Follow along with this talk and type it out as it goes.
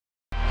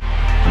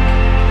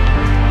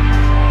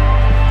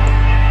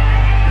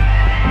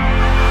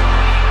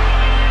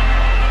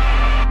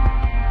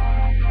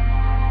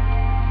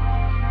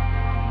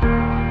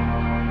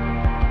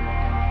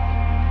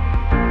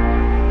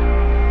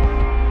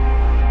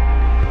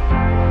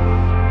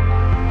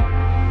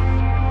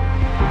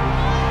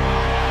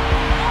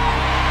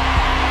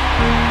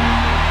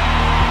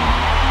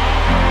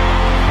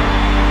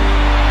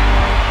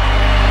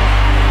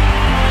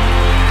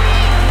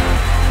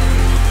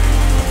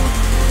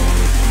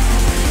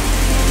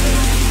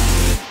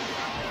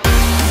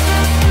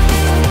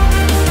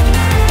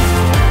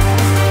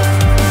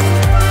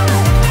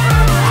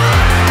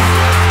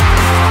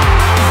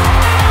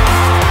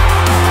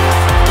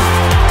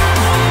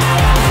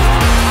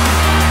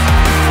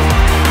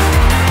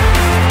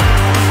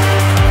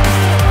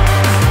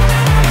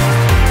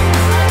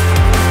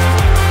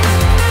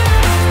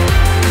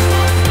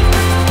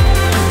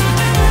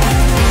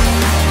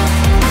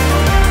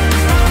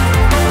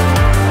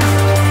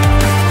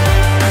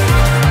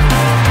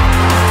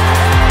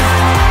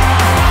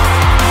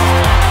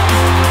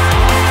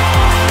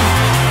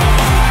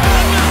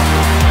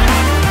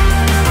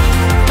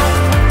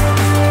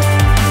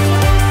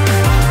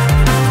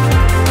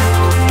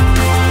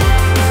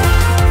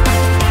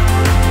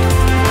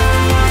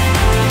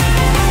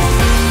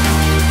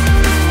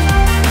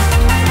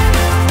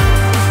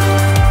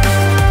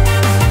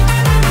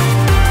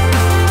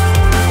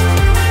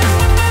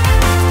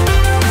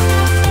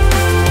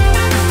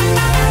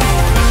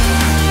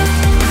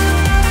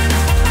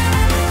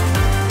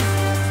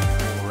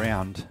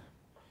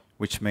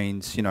which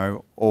means,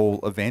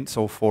 all events,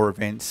 all 4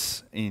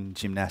 events in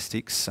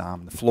gymnastics,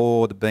 the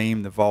floor, the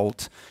beam, the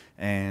vault,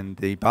 and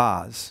the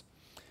bars.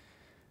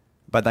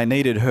 But they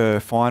needed her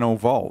final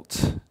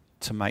vault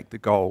to make the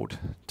gold,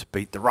 to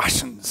beat the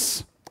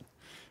Russians,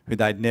 who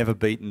they'd never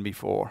beaten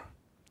before.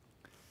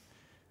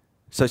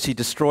 So she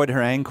destroyed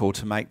her ankle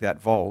to make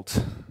that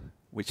vault,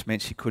 which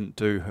meant she couldn't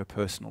do her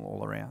personal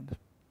all-around.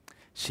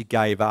 She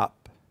gave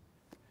up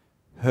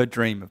her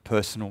dream of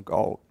personal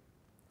gold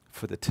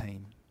for the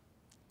team.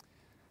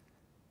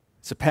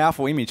 It's a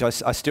powerful image. I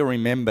still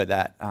remember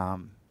that.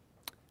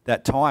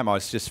 That time I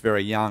was just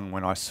very young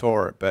when I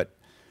saw it, but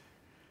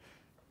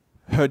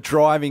her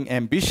driving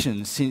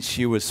ambition since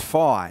she was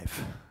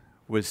 5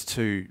 was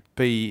to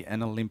be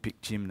an Olympic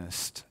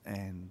gymnast,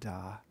 and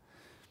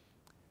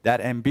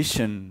that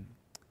ambition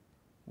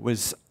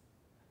was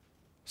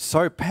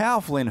so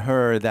powerful in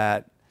her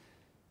that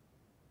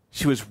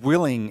she was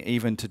willing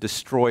even to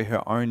destroy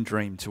her own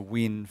dream to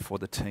win for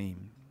the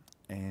team.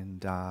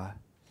 And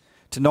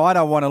tonight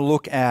I want to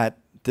look at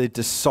the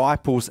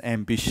disciples'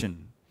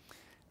 ambition.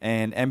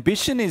 And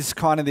ambition is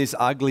kind of this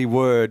ugly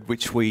word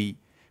which we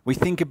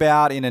think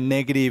about in a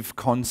negative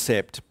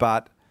concept,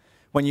 but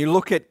when you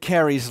look at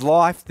Kerry's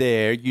life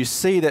there, you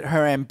see that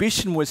her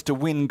ambition was to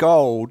win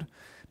gold,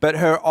 but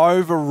her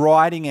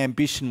overriding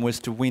ambition was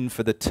to win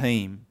for the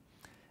team,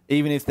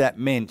 even if that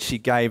meant she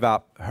gave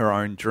up her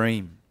own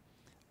dream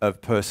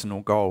of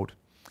personal gold.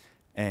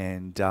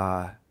 And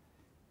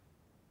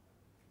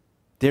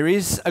there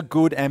is a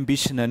good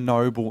ambition, a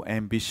noble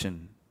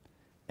ambition,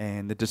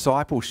 and the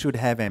disciples should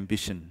have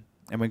ambition,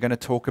 and we're going to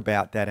talk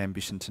about that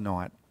ambition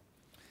tonight.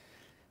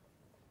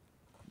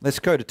 Let's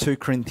go to 2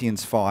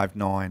 Corinthians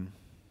 5:9.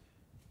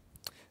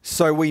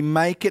 So we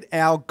make it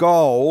our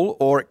goal,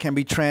 or it can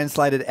be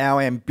translated our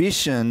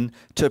ambition,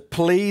 to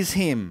please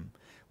Him,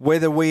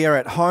 whether we are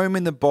at home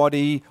in the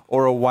body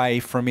or away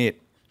from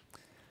it.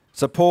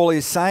 So Paul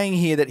is saying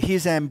here that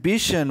his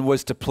ambition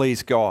was to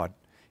please God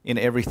in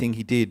everything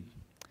he did.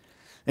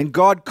 And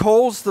God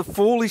calls the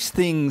foolish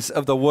things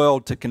of the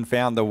world to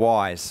confound the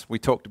wise. We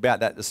talked about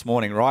that this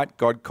morning, right?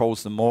 God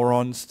calls the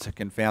morons to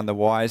confound the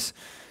wise.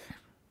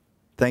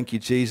 Thank you,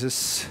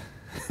 Jesus.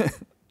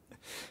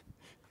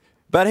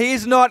 But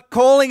He's not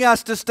calling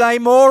us to stay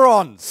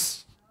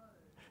morons.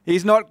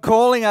 He's not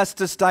calling us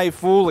to stay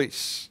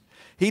foolish.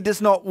 He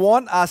does not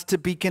want us to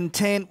be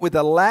content with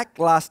a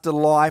lackluster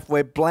life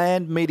where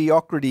bland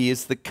mediocrity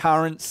is the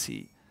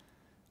currency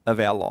of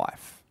our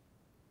life.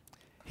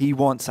 He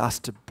wants us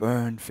to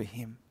burn for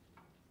Him.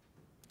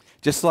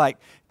 Just like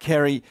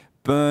Kerry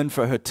burned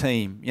for her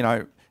team.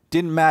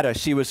 Didn't matter.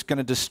 She was going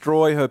to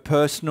destroy her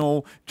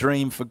personal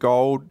dream for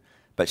gold,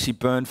 but she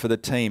burned for the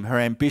team. Her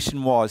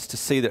ambition was to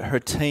see that her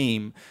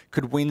team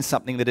could win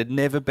something that had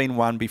never been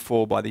won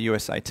before by the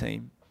USA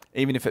team,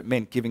 even if it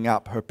meant giving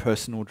up her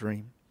personal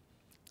dream.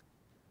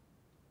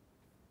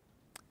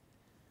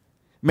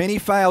 Many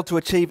fail to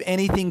achieve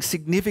anything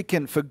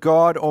significant for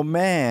God or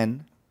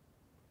man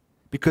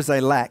because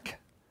they lack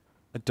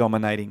a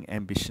dominating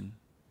ambition.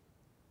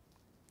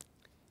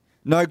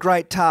 No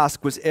great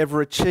task was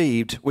ever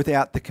achieved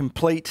without the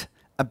complete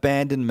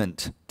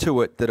abandonment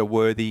to it that a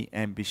worthy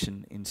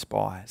ambition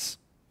inspires.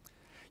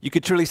 You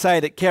could truly say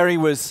that Kerry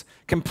was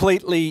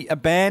completely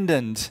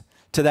abandoned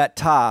to that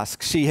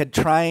task. She had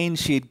trained,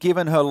 she had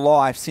given her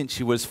life since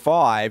she was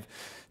 5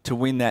 to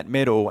win that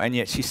medal, and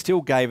yet she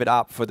still gave it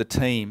up for the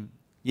team.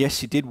 Yes,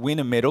 she did win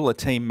a medal, a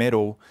team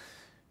medal,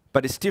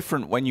 but it's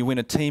different when you win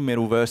a team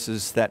medal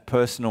versus that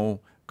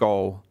personal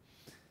goal.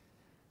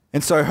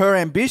 And so her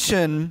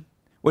ambition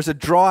was a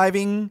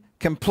driving,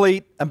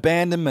 complete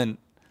abandonment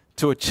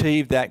to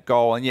achieve that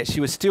goal, and yet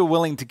she was still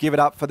willing to give it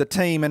up for the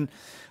team. And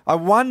I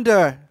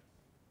wonder,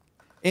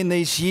 in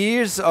these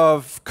years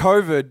of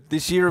COVID,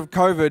 this year of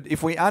COVID,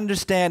 if we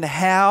understand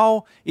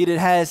how it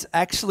has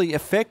actually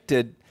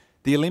affected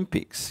the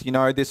Olympics.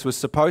 This was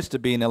supposed to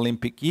be an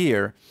Olympic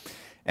year,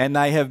 and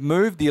they have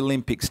moved the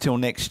Olympics till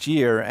next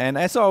year. And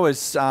as I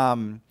was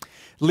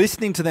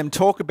listening to them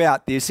talk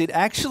about this, it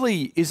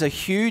actually is a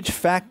huge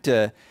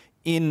factor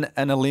in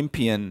an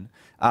Olympian,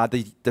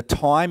 the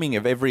timing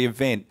of every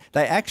event.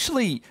 They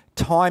actually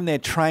time their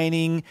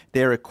training,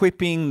 their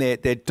equipping, their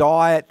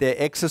diet, their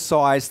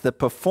exercise, the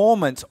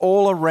performance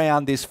all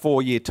around this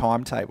 4-year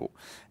timetable.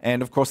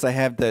 And of course they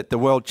have the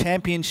World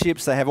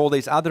Championships, they have all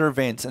these other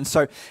events. And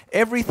so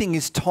everything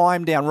is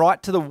timed down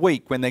right to the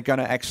week when they're going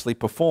to actually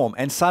perform.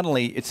 And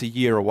suddenly it's a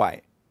year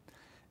away.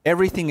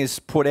 Everything is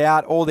put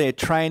out, all their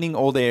training,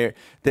 all their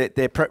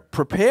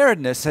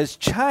preparedness has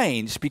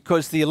changed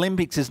because the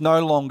Olympics is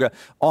no longer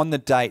on the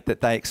date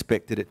that they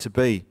expected it to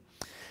be.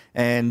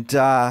 And,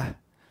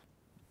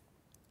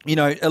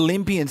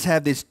 Olympians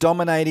have this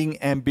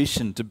dominating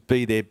ambition to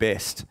be their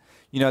best.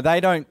 They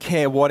don't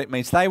care what it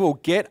means. They will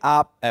get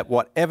up at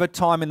whatever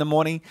time in the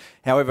morning,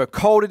 however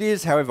cold it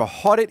is, however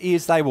hot it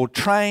is, they will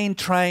train.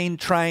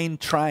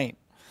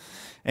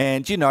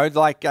 And,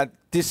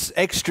 this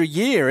extra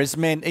year has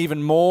meant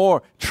even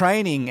more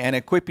training and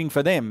equipping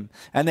for them.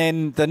 And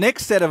then the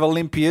next set of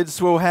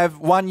Olympiads will have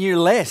 1 year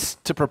less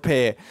to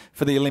prepare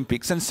for the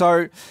Olympics. And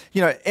so,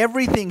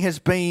 everything has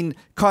been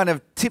kind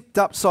of tipped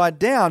upside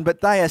down,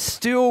 but they are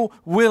still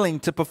willing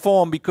to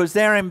perform because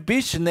their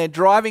ambition, their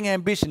driving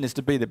ambition is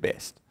to be the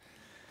best.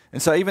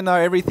 And so even though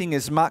everything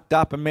is mucked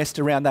up and messed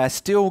around, they are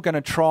still going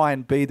to try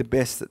and be the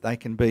best that they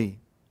can be.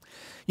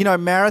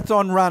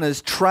 Marathon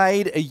runners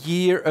trade a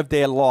year of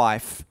their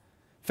life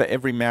for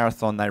every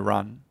marathon they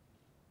run.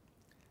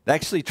 They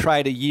actually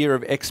trade a year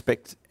of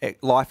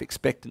life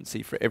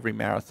expectancy for every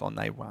marathon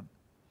they run.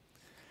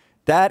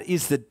 That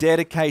is the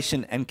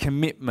dedication and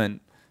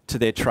commitment to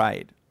their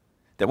trade.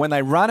 That when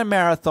they run a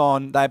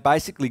marathon, they're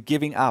basically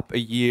giving up a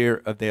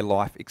year of their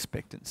life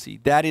expectancy.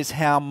 That is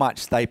how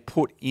much they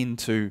put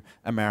into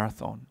a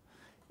marathon.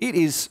 It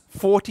is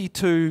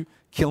 42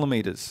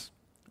 kilometres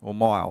or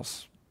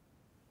miles.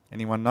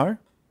 Anyone know?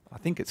 I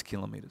think it's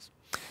kilometres.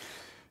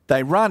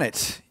 They run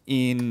it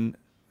in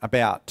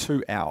about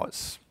 2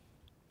 hours.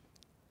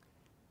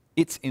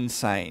 It's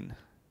insane.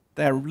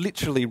 They're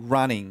literally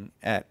running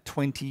at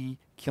 20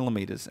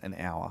 kilometres an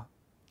hour.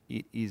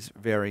 It is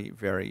very,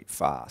 very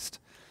fast.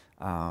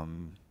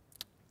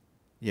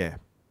 It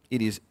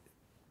is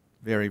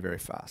very, very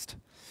fast.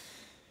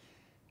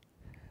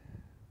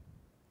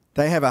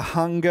 They have a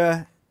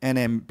hunger and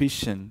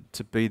ambition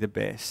to be the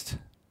best.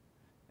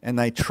 And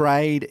they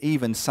trade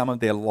even some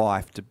of their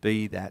life to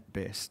be that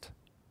best.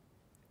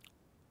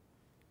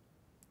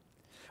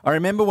 I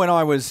remember when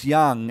I was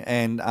young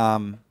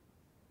and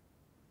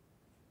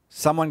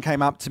someone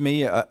came up to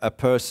me, a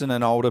person,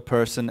 an older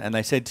person, and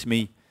they said to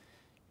me,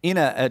 in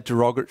a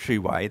derogatory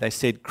way, they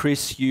said,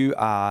 "Chris, you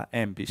are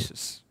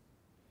ambitious."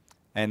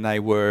 And they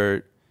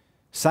were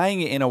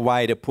saying it in a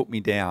way to put me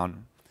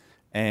down.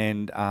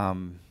 And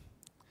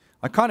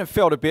I kind of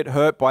felt a bit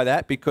hurt by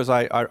that because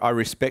I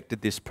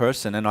respected this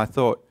person, and I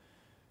thought,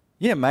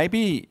 yeah,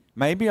 maybe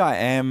I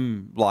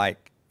am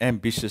like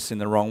ambitious in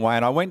the wrong way.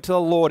 And I went to the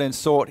Lord and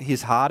sought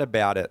his heart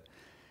about it.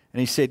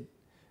 And he said,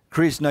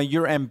 "Chris, no,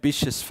 you're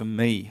ambitious for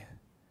me.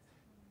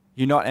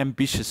 You're not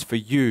ambitious for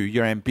you,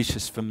 you're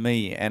ambitious for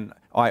me. And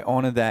I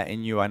honor that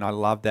in you and I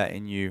love that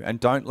in you. And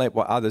don't let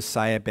what others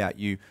say about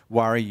you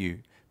worry you,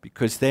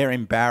 because they're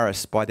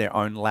embarrassed by their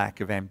own lack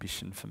of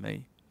ambition for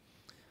me."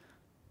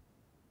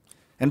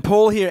 And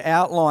Paul here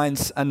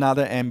outlines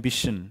another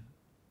ambition,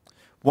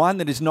 one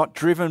that is not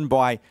driven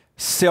by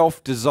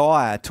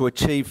self-desire to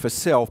achieve for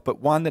self, but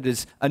one that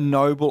is a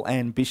noble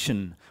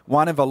ambition,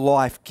 one of a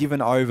life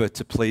given over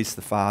to please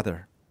the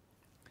Father.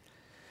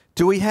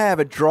 Do we have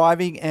a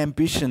driving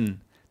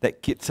ambition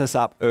that gets us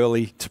up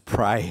early to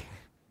pray,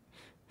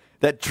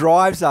 that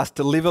drives us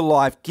to live a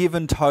life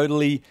given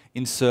totally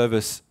in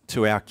service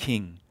to our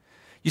King?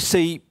 You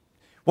see,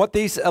 what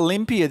these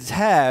Olympiads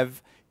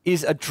have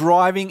is a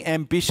driving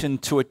ambition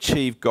to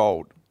achieve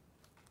gold.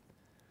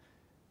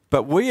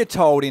 But we are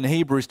told in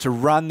Hebrews to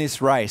run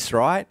this race,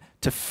 right?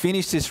 To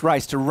finish this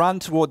race, to run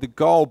toward the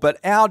goal. But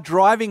our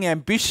driving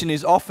ambition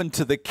is often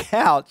to the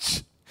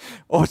couch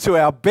or to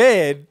our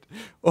bed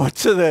or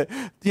to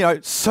the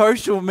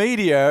social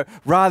media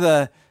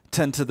rather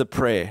than to the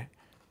prayer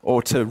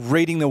or to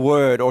reading the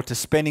word or to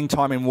spending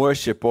time in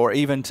worship or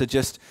even to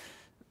just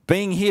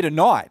being here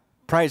tonight.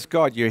 Praise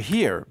God, you're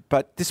here,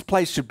 but this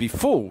place should be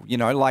full.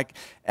 Like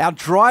our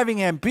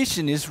driving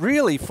ambition is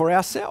really for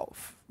ourselves.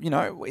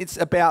 It's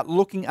about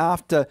looking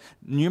after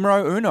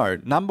numero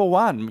uno, number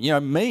one.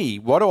 Me.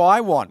 What do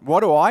I want? What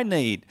do I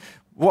need?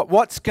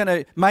 What's going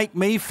to make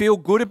me feel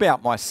good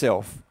about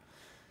myself?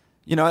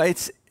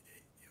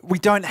 We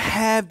don't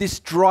have this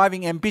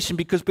driving ambition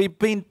because we've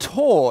been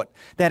taught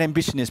that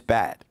ambition is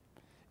bad.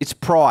 It's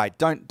pride.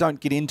 Don't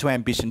get into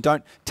ambition.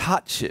 Don't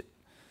touch it.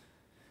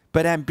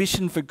 But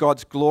ambition for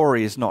God's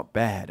glory is not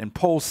bad. And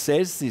Paul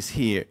says this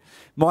here.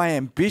 My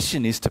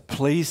ambition is to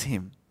please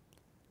him.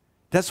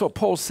 That's what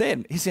Paul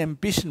said. His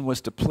ambition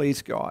was to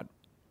please God.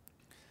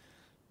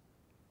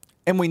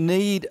 And we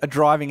need a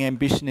driving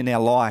ambition in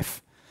our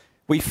life.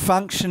 We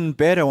function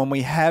better when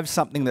we have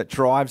something that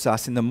drives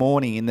us in the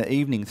morning, in the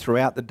evening,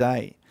 throughout the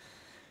day.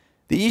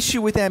 The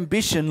issue with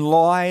ambition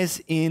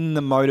lies in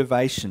the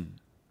motivation.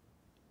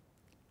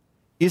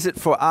 Is it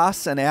for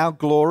us and our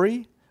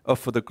glory or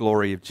for the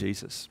glory of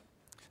Jesus?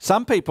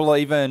 Some people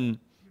even,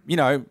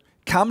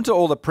 come to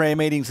all the prayer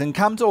meetings and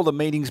come to all the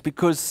meetings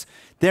because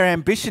their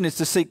ambition is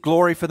to seek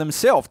glory for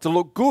themselves, to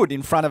look good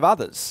in front of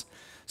others.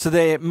 So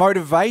their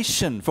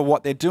motivation for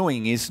what they're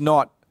doing is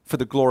not for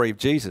the glory of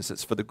Jesus,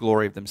 it's for the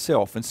glory of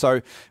themselves. And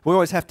so we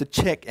always have to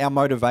check our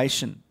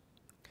motivation.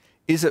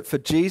 Is it for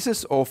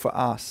Jesus or for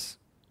us?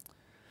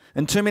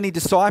 And too many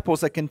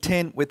disciples are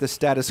content with the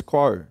status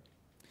quo.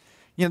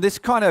 This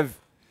kind of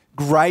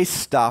grace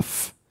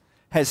stuff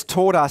has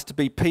taught us to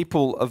be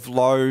people of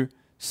low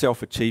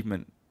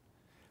self-achievement.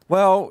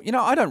 Well,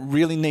 I don't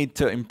really need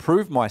to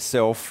improve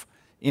myself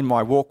in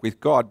my walk with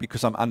God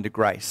because I'm under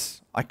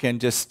grace. I can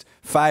just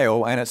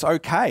fail and it's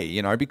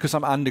okay, because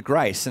I'm under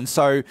grace. And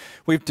so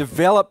we've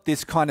developed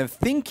this kind of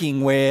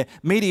thinking where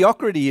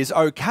mediocrity is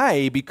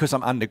okay because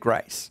I'm under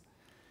grace.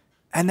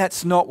 And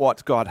that's not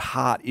what God's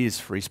heart is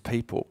for his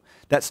people.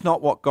 That's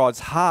not what God's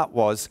heart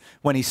was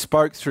when he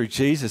spoke through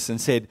Jesus and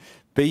said,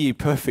 "Be ye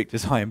perfect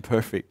as I am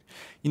perfect."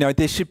 You know,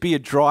 there should be a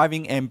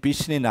driving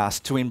ambition in us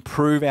to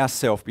improve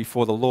ourselves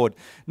before the Lord,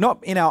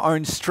 not in our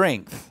own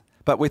strength,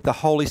 but with the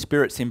Holy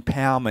Spirit's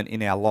empowerment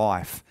in our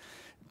life.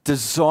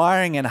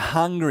 Desiring and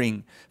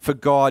hungering for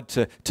God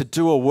to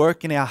do a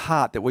work in our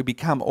heart that we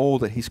become all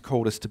that he's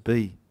called us to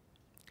be.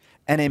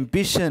 An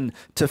ambition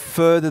to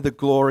further the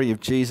glory of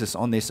Jesus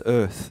on this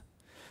earth.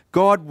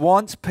 God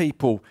wants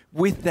people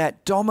with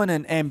that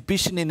dominant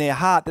ambition in their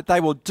heart that they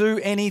will do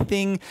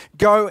anything,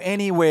 go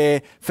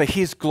anywhere for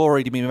his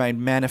glory to be made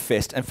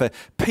manifest, and for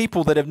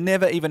people that have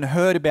never even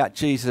heard about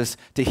Jesus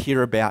to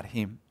hear about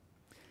him.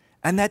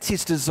 And that's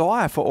his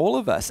desire for all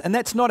of us. And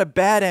that's not a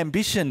bad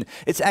ambition.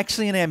 It's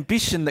actually an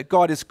ambition that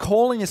God is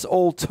calling us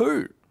all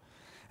to.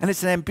 And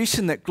it's an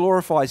ambition that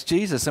glorifies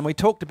Jesus. And we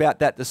talked about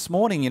that this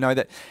morning, you know,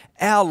 that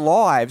our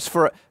lives,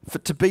 for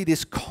to be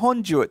this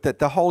conduit that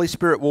the Holy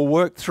Spirit will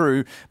work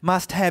through,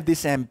 must have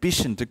this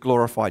ambition to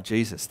glorify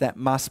Jesus. That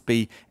must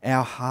be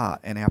our heart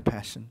and our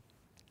passion.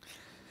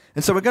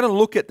 And so we're going to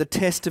look at the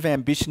test of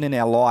ambition in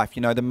our life,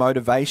 you know, the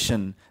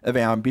motivation of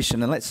our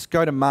ambition. And let's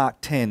go to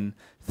Mark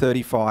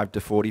 10:35 to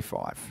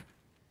 45.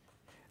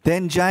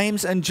 Then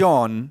James and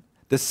John,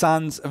 the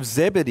sons of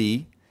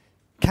Zebedee,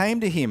 came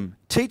to him.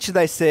 "Teacher,"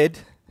 they said,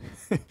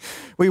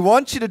 "we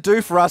want you to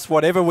do for us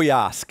whatever we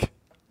ask."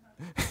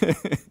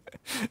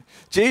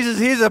 "Jesus,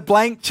 here's a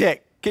blank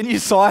check. Can you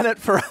sign it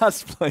for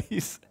us,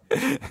 please?"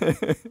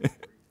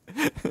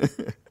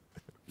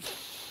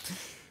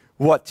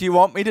 "What do you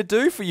want me to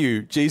do for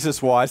you?"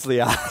 Jesus wisely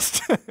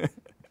asked.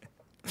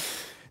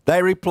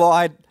 They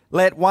replied,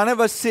 "Let one of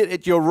us sit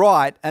at your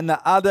right and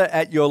the other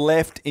at your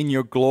left in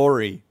your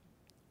glory."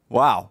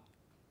 Wow.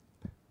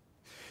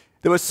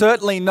 There was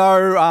certainly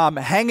no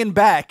hanging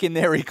back in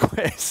their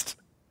request.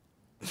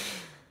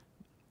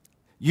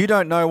 "You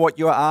don't know what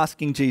you are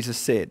asking," Jesus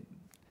said.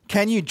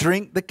 "Can you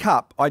drink the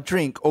cup I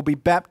drink or be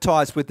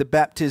baptized with the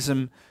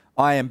baptism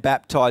I am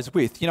baptized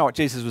with?" You know what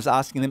Jesus was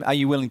asking them? Are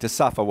you willing to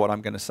suffer what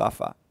I'm going to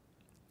suffer?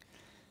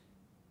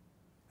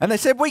 And they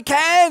said, "We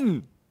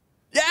can.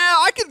 Yeah,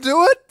 I can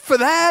do it for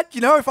that.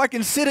 You know, if I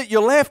can sit at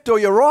your left or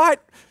your right,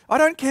 I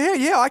don't care.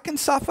 Yeah, I can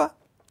suffer."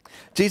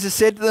 Jesus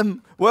said to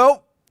them,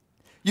 "Well,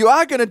 you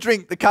are going to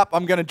drink the cup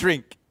I'm going to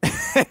drink.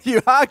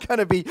 You are going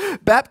to be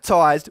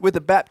baptized with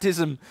the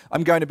baptism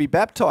I'm going to be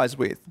baptized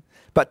with.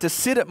 But to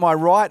sit at my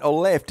right or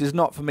left is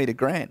not for me to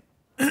grant.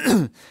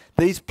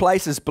 These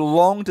places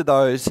belong to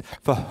those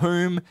for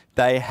whom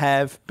they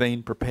have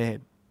been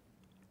prepared."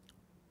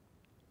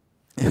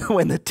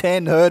 When the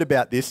 10 heard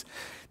about this,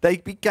 they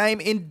became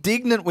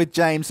indignant with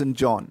James and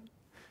John.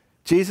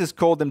 Jesus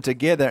called them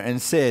together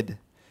and said,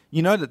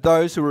 "You know that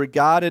those who are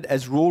regarded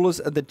as rulers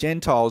of the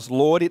Gentiles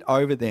lord it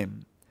over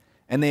them,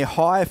 and their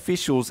high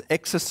officials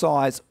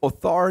exercise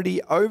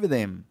authority over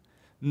them.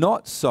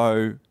 Not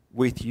so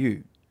with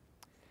you.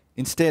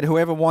 Instead,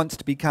 whoever wants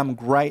to become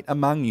great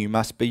among you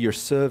must be your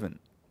servant,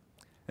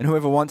 and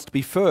whoever wants to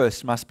be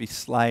first must be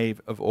slave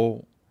of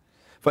all.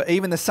 For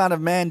even the Son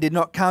of Man did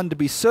not come to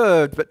be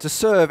served, but to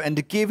serve and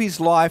to give his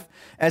life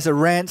as a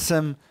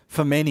ransom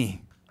for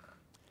many."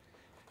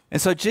 And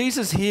so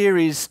Jesus here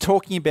is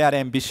talking about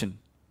ambition.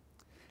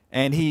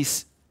 And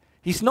he's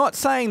not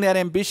saying that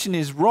ambition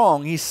is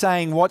wrong. He's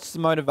saying, what's the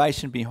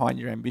motivation behind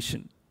your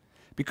ambition?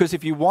 Because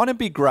if you want to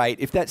be great,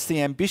 if that's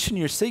the ambition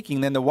you're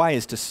seeking, then the way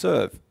is to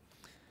serve.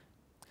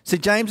 See,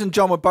 James and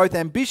John were both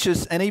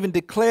ambitious and even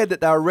declared that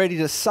they were ready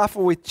to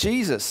suffer with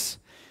Jesus.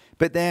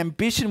 But their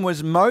ambition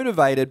was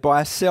motivated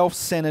by a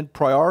self-centered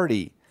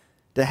priority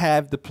to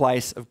have the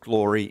place of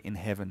glory in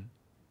heaven.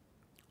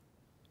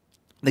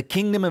 The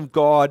kingdom of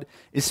God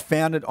is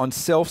founded on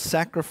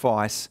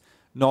self-sacrifice,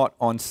 not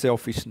on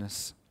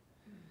selfishness.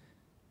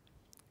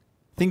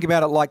 Think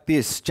about it like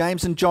this.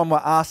 James and John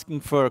were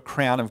asking for a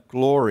crown of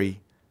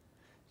glory.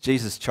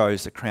 Jesus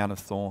chose a crown of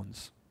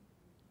thorns.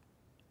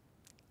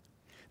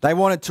 They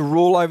wanted to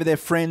rule over their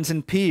friends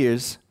and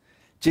peers.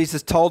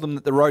 Jesus told them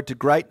that the road to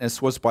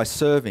greatness was by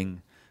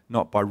serving,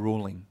 not by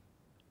ruling.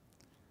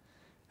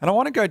 And I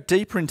want to go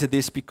deeper into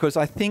this because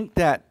I think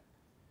that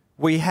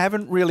we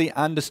haven't really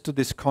understood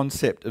this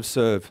concept of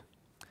serve.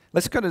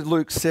 Let's go to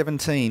Luke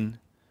 17,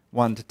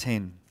 1 to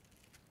 10.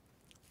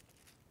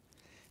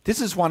 This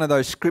is one of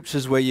those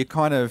scriptures where you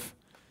kind of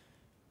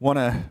want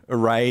to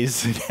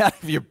erase it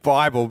out of your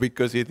Bible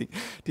because you think,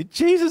 did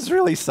Jesus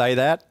really say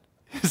that?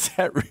 Is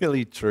that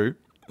really true?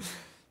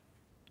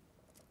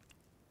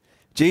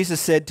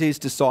 Jesus said to his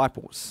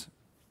disciples,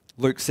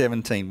 Luke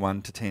 17,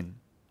 1 to 10,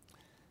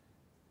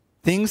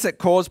 "Things that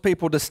cause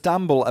people to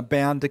stumble are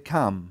bound to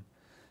come,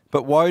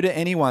 but woe to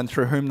anyone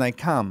through whom they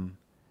come.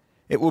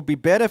 It would be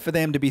better for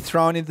them to be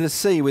thrown into the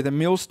sea with a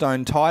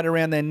millstone tied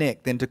around their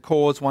neck than to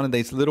cause one of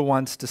these little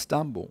ones to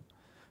stumble.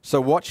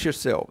 So watch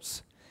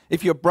yourselves.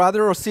 If your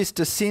brother or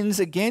sister sins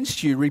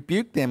against you,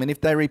 rebuke them, and if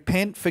they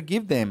repent,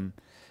 forgive them.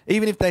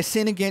 Even if they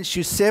sin against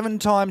you 7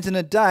 times in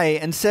a day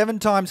and 7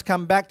 times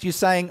come back to you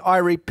saying, 'I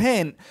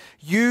repent,'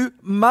 you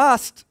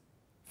must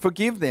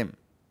forgive them.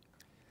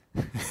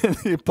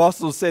 The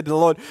apostles said to the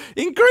Lord,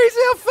 increase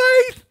our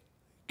faith.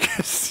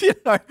 Because,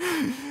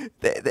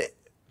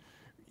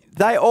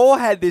 they all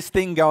had this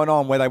thing going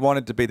on where they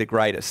wanted to be the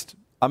greatest.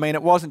 I mean,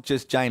 it wasn't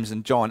just James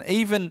and John.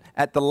 Even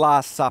at the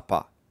Last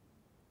Supper,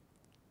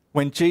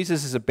 when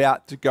Jesus is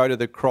about to go to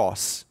the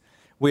cross,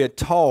 we are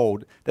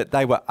told that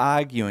they were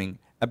arguing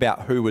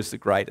about who was the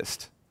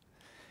greatest.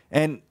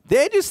 And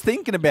they're just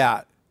thinking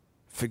about,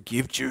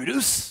 forgive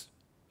Judas,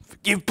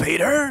 forgive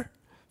Peter,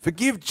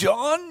 forgive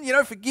John,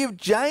 forgive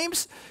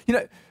James.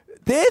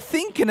 They're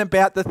thinking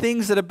about the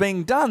things that are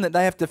being done that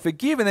they have to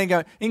forgive, and they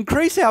go,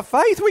 increase our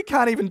faith. We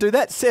can't even do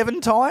that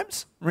 7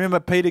 times. Remember,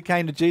 Peter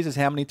came to Jesus,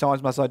 how many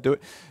times must I do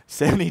it?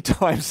 70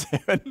 times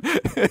 7.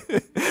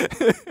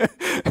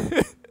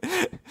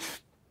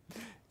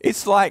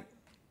 It's like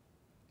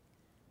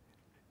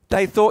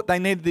they thought they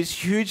needed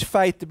this huge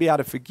faith to be able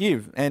to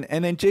forgive. And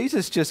then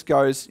Jesus just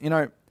goes,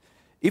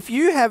 if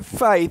you have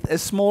faith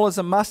as small as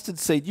a mustard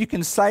seed, you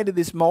can say to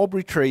this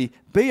mulberry tree,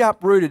 be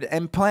uprooted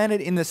and planted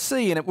in the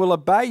sea, and it will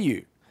obey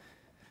you.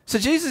 So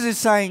Jesus is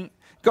saying,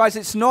 guys,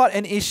 it's not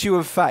an issue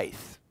of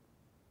faith,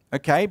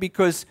 okay?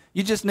 Because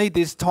you just need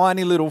this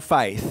tiny little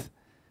faith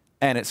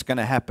and it's going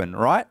to happen,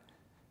 right?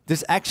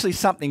 There's actually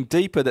something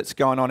deeper that's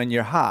going on in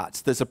your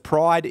hearts. There's a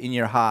pride in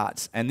your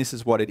hearts, and this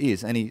is what it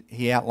is. And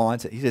he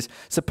outlines it. He says,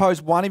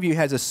 suppose one of you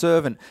has a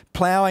servant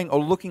plowing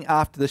or looking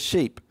after the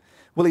sheep.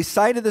 Will he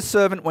say to the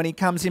servant when he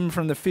comes in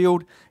from the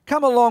field,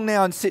 come along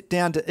now and sit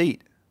down to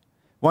eat?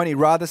 Won't he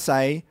rather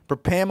say,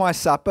 prepare my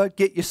supper,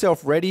 get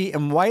yourself ready,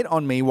 and wait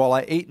on me while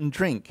I eat and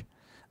drink?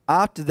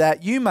 After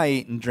that you may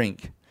eat and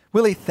drink.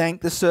 Will he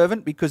thank the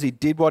servant because he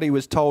did what he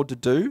was told to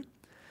do?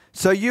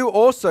 So you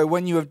also,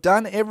 when you have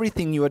done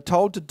everything you are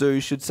told to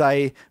do, should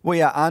say,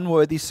 we are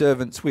unworthy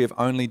servants, we have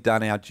only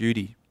done our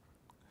duty.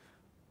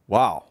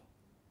 Wow.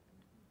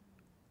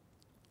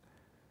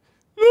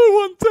 No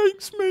one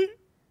thanks me.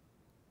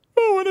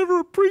 No one ever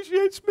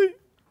appreciates me.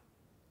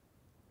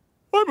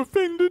 I'm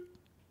offended.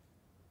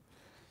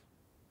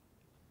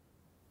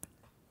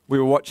 We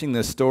were watching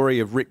the story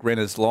of Rick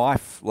Renner's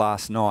life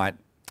last night,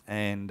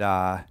 and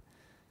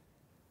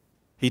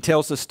he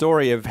tells the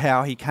story of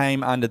how he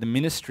came under the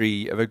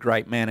ministry of a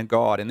great man of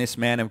God. And this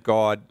man of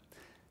God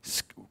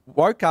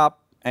woke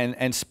up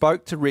and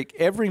spoke to Rick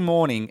every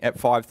morning at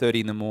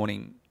 5:30 in the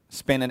morning,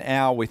 spent an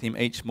hour with him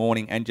each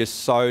morning and just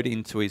sowed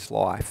into his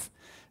life.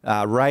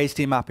 Raised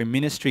him up in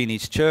ministry in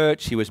his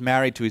church. He was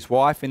married to his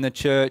wife in the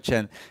church,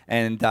 and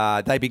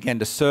they began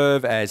to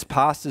serve as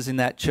pastors in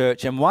that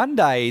church. And one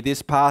day,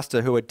 this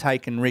pastor who had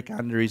taken Rick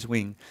under his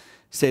wing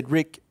said,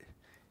 Rick,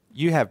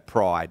 you have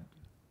pride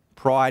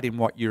in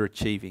what you're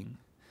achieving,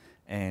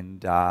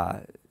 and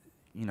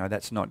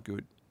that's not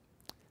good.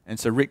 And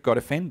so Rick got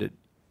offended,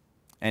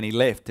 and he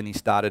left and he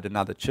started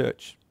another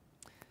church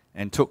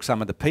and took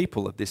some of the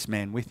people of this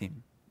man with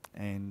him.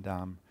 And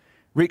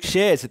Rick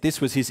shares that this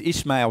was his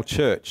Ishmael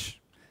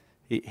church.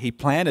 He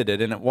planted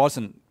it, and it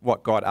wasn't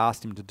what God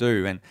asked him to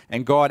do.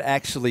 And God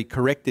actually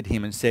corrected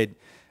him and said,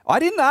 I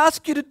didn't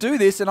ask you to do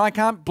this, and I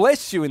can't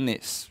bless you in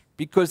this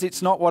because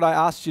it's not what I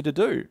asked you to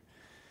do.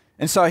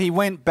 And so he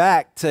went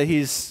back to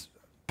his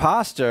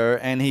pastor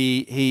and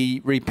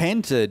he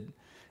repented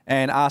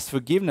and asked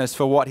forgiveness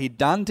for what he'd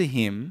done to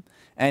him,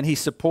 and he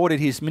supported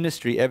his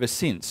ministry ever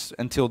since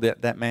until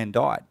that man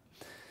died.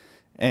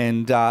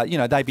 And,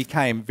 they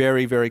became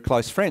very, very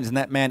close friends. And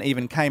that man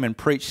even came and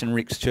preached in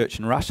Rick's church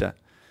in Russia.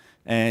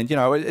 And,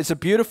 it's a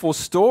beautiful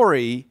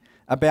story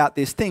about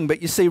this thing.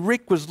 But you see,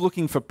 Rick was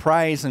looking for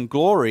praise and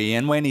glory.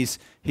 And when his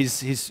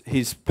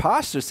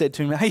pastor said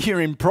to him, hey,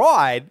 you're in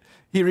pride,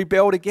 he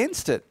rebelled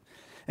against it.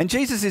 And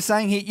Jesus is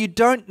saying here, you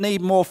don't need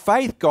more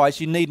faith,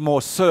 guys. You need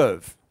more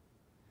serve.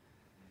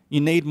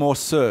 You need more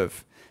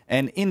serve.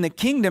 And in the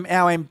kingdom,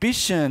 our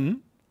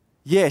ambition,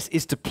 yes,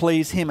 is to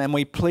please him, and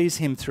we please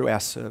him through our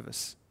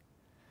service.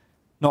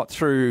 Not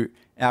through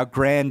our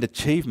grand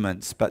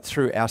achievements, but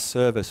through our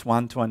service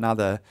one to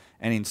another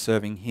and in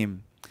serving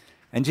him.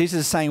 And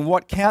Jesus is saying,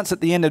 what counts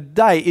at the end of the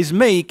day is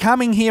me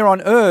coming here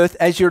on earth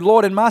as your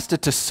Lord and Master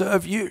to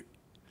serve you.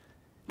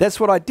 That's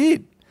what I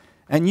did.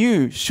 And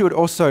you should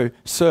also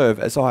serve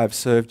as I have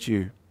served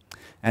you.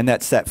 And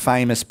that's that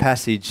famous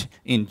passage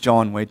in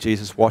John where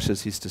Jesus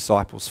washes his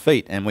disciples'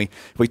 feet. And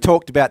we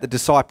talked about the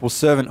disciple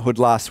servanthood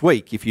last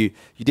week. If you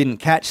didn't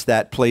catch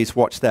that, please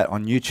watch that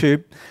on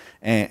YouTube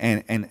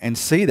and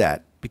see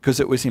that, because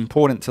it was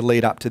important to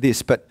lead up to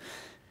this. But,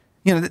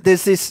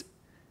 there's this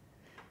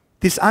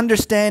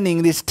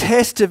understanding, this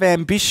test of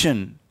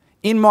ambition.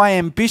 In my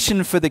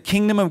ambition for the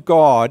kingdom of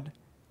God,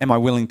 am I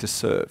willing to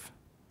serve?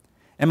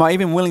 Am I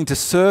even willing to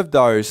serve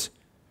those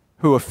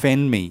who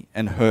offend me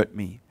and hurt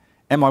me?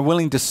 Am I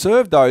willing to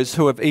serve those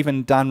who have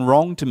even done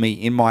wrong to me,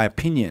 in my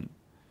opinion?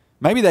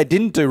 Maybe they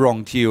didn't do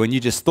wrong to you and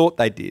you just thought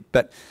they did.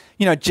 But,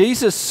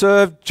 Jesus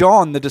served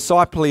John, the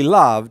disciple he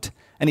loved,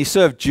 and he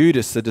served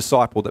Judas, the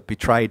disciple that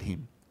betrayed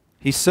him.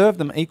 He served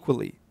them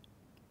equally,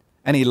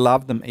 and he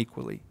loved them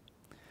equally.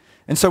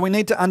 And so we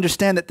need to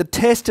understand that the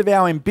test of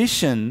our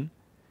ambition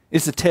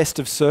is the test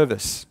of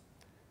service.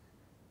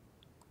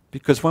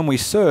 Because when we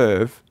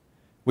serve,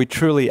 we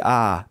truly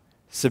are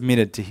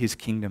submitted to his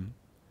kingdom.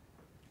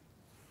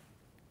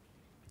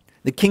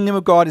 The kingdom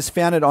of God is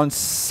founded on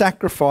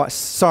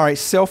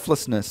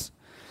selflessness.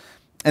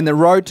 And the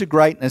road to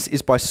greatness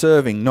is by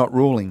serving, not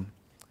ruling.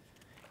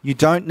 You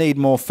don't need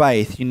more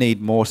faith, you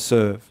need more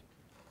serve.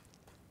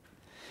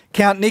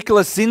 Count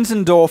Nicholas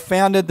Zinzendorf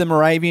founded the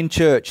Moravian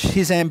Church.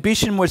 His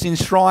ambition was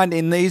enshrined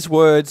in these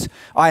words,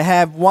 I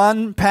have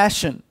one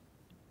passion.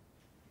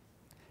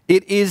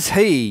 It is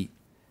He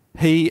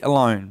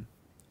alone.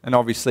 And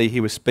obviously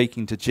he was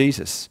speaking to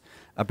Jesus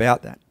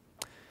about that.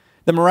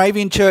 The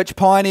Moravian Church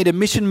pioneered a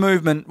mission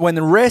movement when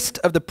the rest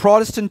of the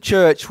Protestant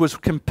church was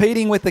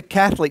competing with the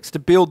Catholics to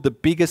build the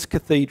biggest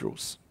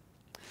cathedrals.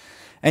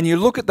 And you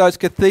look at those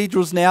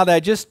cathedrals now, they're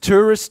just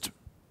tourist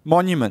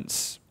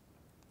monuments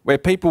where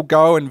people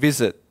go and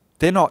visit.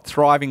 They're not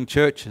thriving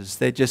churches,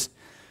 they're just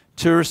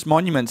tourist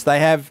monuments. They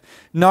have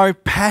no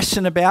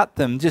passion about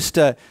them, just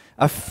a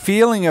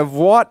feeling of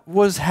what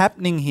was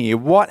happening here,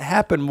 what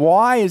happened,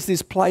 why is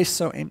this place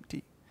so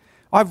empty?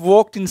 I've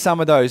walked in some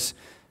of those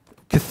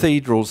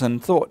cathedrals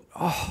and thought,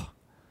 oh,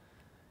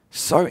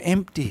 so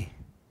empty.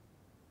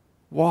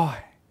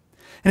 Why?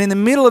 And in the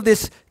middle of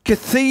this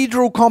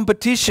cathedral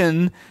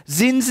competition,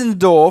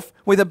 Zinzendorf,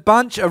 with a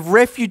bunch of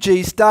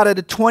refugees, started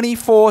a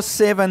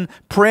 24/7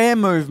 prayer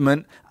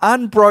movement,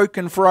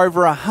 unbroken for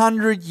over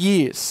 100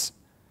 years.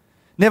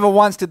 Never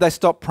once did they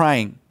stop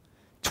praying.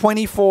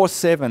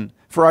 24/7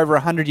 for over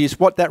 100 years.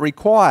 What that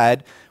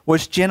required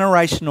was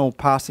generational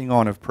passing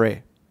on of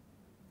prayer.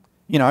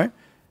 You know,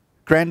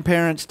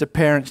 grandparents to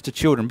parents to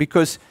children,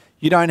 because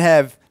you don't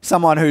have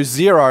someone who's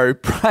 0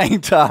 praying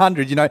to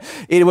 100. You know,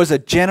 it was a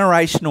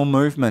generational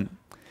movement,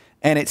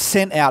 and it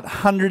sent out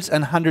hundreds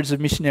and hundreds of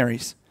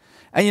missionaries.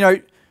 And you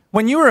know,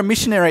 when you were a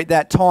missionary at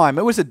that time,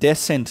 it was a death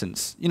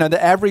sentence. You know,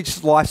 the average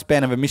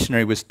lifespan of a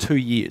missionary was 2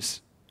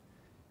 years.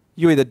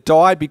 You either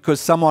died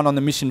because someone on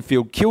the mission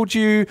field killed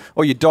you,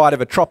 or you died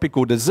of a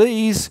tropical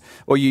disease,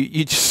 or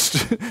you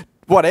just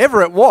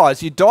whatever it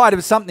was, you died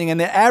of something, and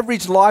the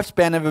average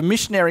lifespan of a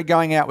missionary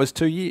going out was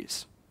 2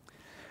 years.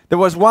 There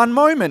was one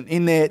moment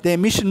in their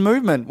mission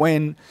movement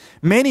when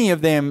many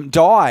of them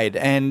died,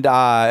 and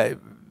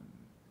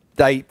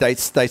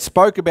they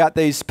spoke about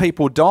these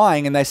people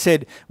dying, and they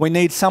said, we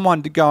need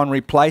someone to go and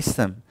replace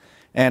them.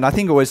 And I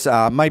think it was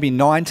maybe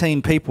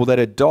 19 people that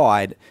had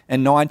died,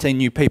 and 19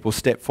 new people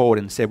stepped forward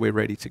and said, we're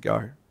ready to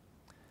go.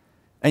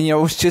 And you know,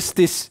 it was just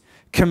this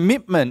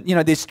commitment, you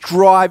know, this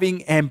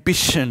driving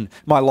ambition.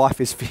 My life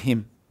is for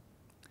Him.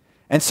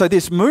 And so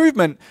this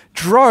movement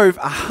drove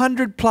a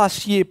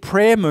 100+ year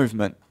prayer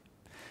movement.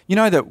 You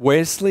know that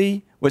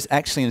Wesley was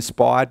actually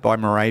inspired by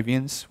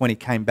Moravians when he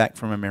came back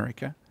from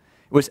America?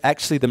 It was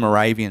actually the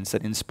Moravians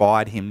that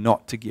inspired him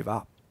not to give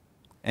up.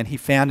 And he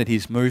founded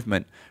his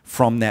movement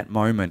from that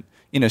moment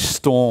in a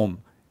storm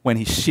when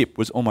his ship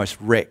was almost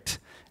wrecked.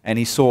 And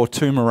he saw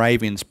 2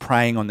 Moravians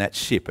praying on that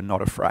ship and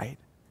not afraid.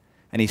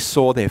 And he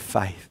saw their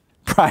faith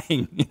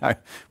praying. You know,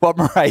 what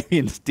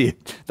Moravians did,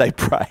 they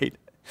prayed.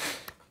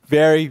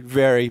 Very,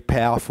 very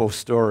powerful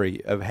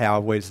story of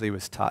how Wesley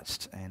was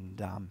touched.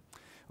 And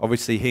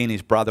obviously he and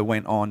his brother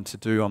went on to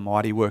do a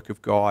mighty work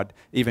of God,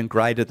 even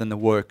greater than the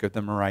work of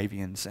the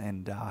Moravians.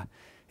 And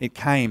it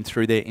came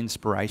through their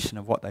inspiration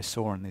of what they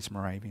saw in these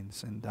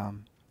Moravians.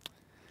 And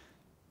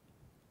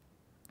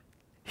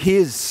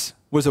his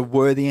was a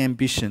worthy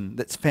ambition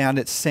that's found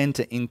its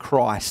centre in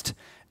Christ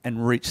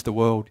and reached the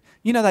world.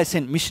 You know, they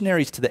sent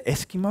missionaries to the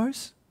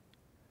Eskimos.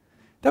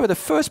 They were the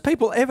first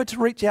people ever to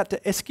reach out to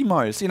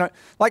Eskimos. You know,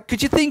 like,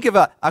 could you think of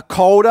a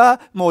colder,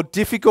 more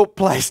difficult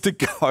place to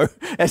go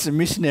as a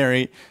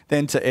missionary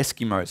than to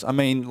Eskimos? I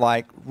mean,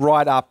 like,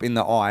 right up in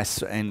the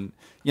ice, and,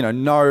 you know,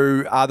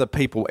 no other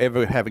people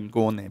ever having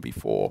gone there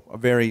before. A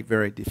very,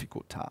 very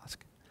difficult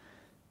task.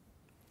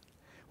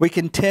 We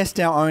can test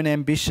our own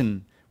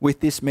ambition with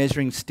this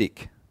measuring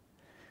stick.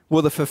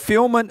 Will the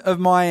fulfillment of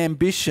my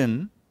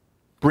ambition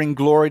bring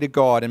glory to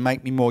God and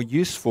make me more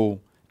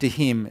useful to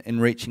Him in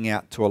reaching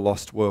out to a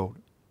lost world?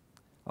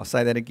 I'll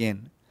say that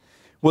again.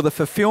 Will the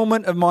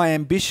fulfillment of my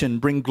ambition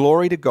bring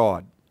glory to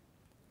God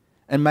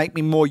and make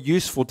me more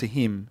useful to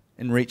Him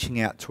in reaching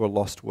out to a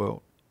lost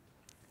world?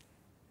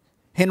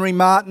 Henry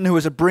Martyn, who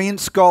was a brilliant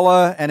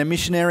scholar and a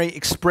missionary,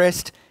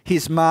 expressed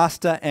his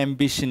master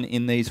ambition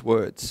in these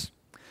words.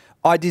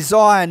 I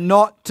desire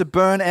not to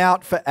burn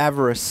out for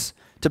avarice,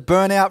 to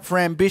burn out for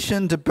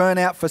ambition, to burn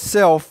out for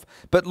self,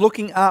 but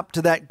looking up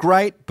to that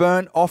great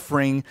burnt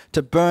offering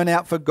to burn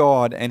out for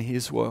God and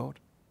His world.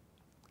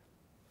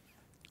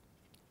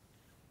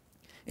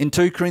 In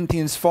 2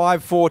 Corinthians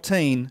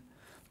 5:14,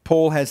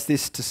 Paul has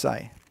this to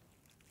say.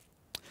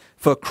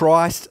 For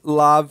Christ's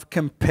love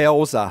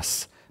compels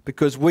us,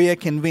 because we are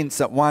convinced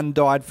that one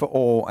died for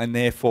all, and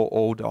therefore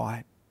all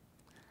died.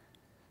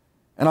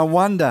 And I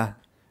wonder,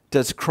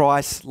 does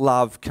Christ's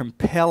love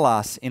compel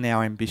us in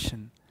our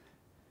ambition?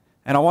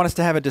 And I want us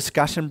to have a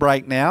discussion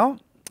break now.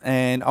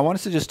 And I want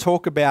us to just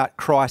talk about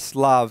Christ's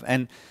love.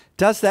 And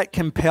does that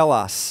compel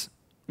us,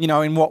 you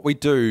know, in what we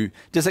do?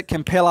 Does it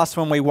compel us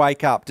when we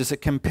wake up? Does it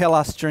compel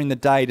us during the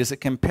day? Does it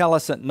compel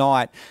us at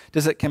night?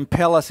 Does it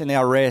compel us in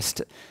our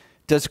rest?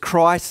 does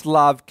Christ's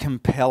love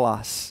compel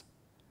us?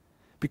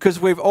 Because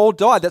we've all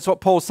died. That's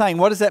what Paul's saying.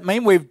 What does that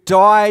mean? We've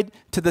died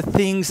to the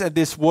things of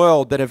this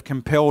world that have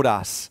compelled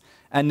us.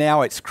 And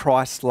now it's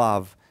Christ's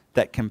love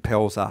that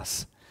compels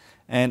us.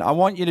 And I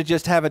want you to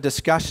just have a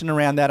discussion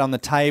around that on the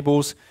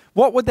tables.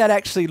 What would that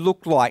actually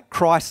look like,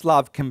 Christ's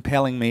love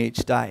compelling me each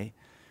day?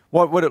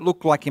 What would it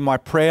look like in my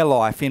prayer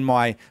life, in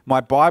my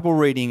Bible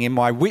reading, in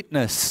my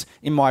witness,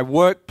 in my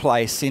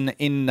workplace,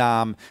 in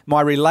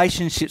my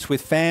relationships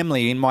with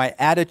family, in my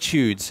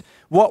attitudes?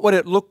 What would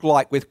it look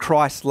like with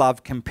Christ's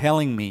love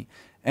compelling me?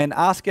 And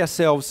ask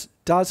ourselves,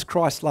 does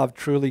Christ's love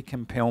truly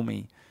compel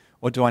me?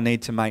 Or do I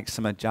need to make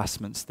some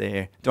adjustments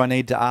there? Do I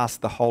need to ask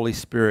the Holy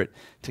Spirit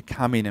to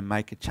come in and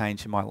make a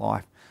change in my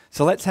life?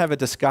 So let's have a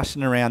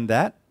discussion around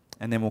that,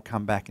 and then we'll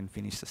come back and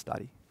finish the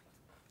study.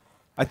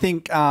 I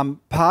think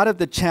part of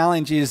the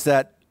challenge is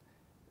that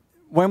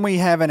when we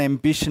have an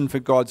ambition for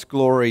God's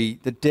glory,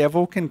 the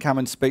devil can come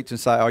and speak to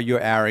us and say, oh, you're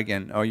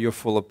arrogant, or you're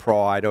full of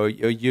pride, or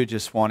you're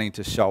just wanting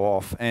to show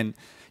off. And,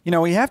 you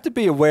know, we have to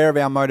be aware of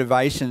our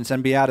motivations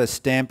and be able to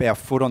stamp our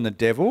foot on the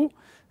devil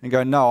and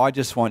go, no, I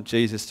just want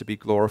Jesus to be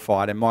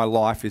glorified and my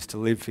life is to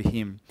live for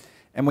him.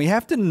 And we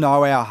have to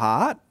know our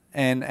heart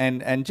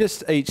and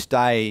just each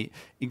day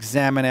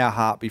examine our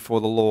heart before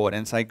the Lord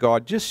and say,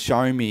 God, just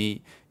show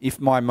me if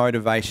my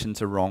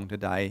motivations are wrong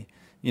today.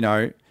 You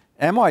know,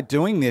 am I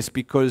doing this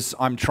because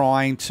I'm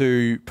trying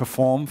to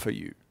perform for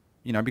you?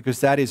 You know, because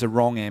that is a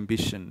wrong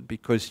ambition,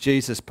 because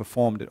Jesus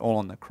performed it all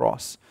on the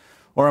cross.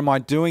 Or am I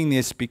doing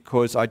this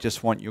because I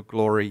just want your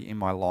glory in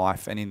my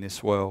life and in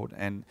this world,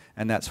 and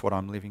that's what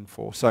I'm living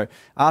for? So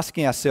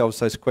asking ourselves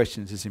those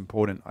questions is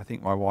important. I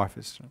think my wife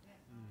is.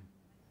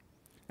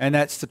 And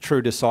that's the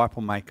true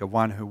disciple maker,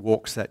 one who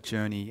walks that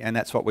journey. And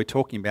that's what we're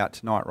talking about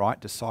tonight, right?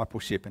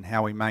 Discipleship and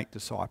how we make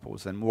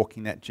disciples and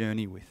walking that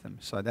journey with them.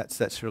 So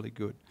that's really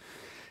good.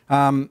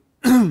 I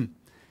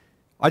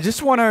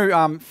just want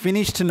to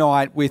finish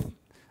tonight with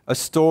a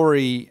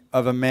story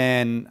of a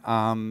man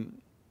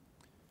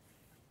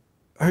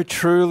who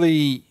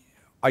truly,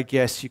 I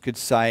guess you could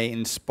say,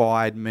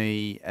 inspired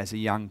me as a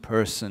young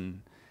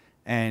person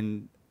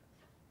and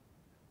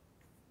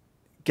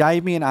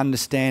gave me an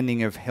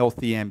understanding of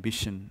healthy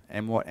ambition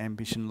and what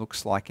ambition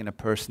looks like in a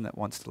person that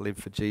wants to live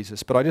for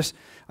Jesus. But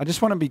I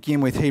just want to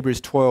begin with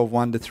Hebrews 12,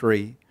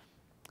 1-3.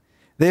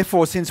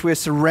 Therefore, since we're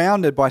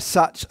surrounded by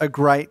such a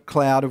great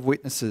cloud of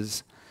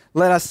witnesses,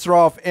 let us throw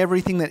off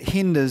everything that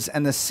hinders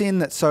and the sin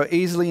that so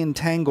easily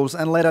entangles,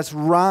 and let us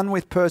run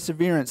with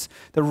perseverance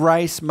the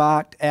race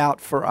marked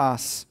out for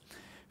us,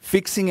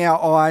 fixing our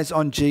eyes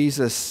on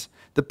Jesus,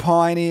 the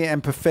pioneer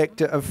and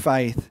perfecter of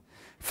faith.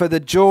 For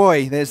the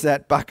joy, there's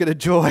that bucket of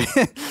joy,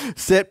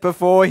 set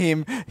before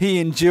him, he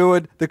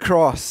endured the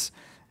cross,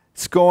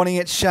 scorning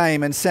its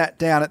shame, and sat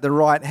down at the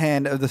right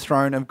hand of the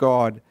throne of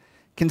God.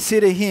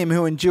 Consider him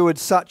who endured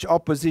such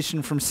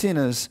opposition from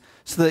sinners,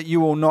 so that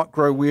you will not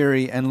grow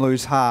weary and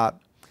lose heart.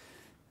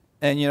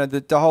 And, you know,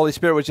 the Holy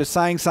Spirit was just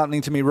saying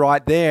something to me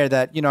right there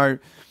that, you know,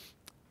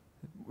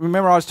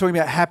 remember I was talking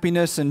about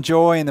happiness and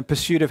joy and the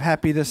pursuit of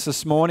happiness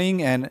this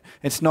morning, and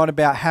it's not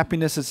about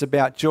happiness, it's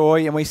about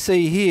joy. And we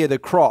see here the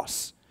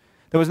cross.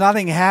 There was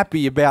nothing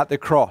happy about the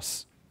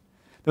cross.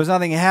 There was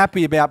nothing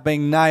happy about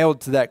being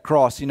nailed to that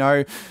cross, you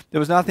know. There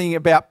was nothing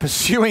about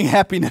pursuing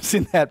happiness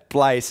in that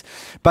place,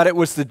 but it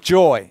was the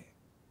joy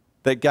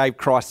that gave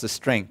Christ the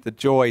strength, the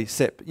joy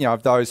set, you know,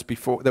 of those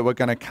before that were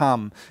going to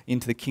come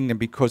into the kingdom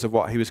because of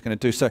what he was going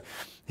to do. So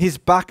his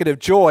bucket of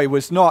joy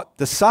was not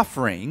the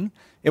suffering,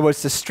 it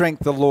was the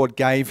strength the Lord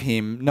gave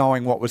him,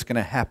 knowing what was going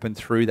to happen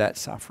through that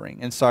suffering.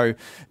 And so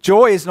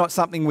joy is not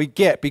something we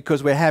get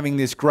because we're having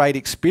this great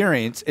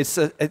experience.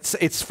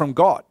 It's from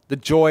God, the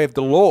joy of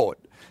the Lord.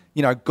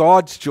 You know,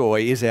 God's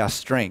joy is our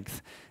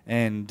strength.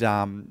 And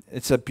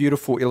it's a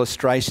beautiful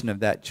illustration of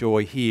that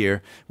joy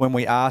here when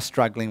we are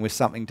struggling with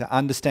something, to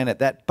understand that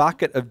that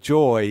bucket of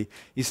joy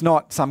is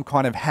not some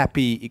kind of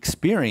happy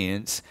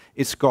experience,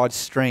 it's God's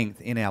strength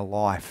in our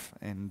life.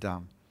 And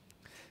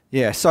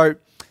yeah, so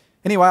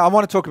anyway, I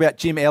want to talk about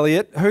Jim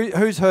Elliot.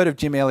 Who's heard of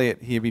Jim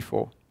Elliot here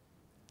before?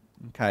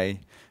 Okay,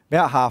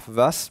 about half of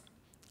us.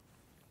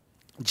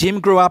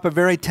 Jim grew up a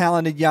very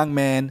talented young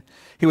man.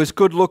 He was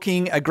good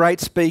looking, a great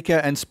speaker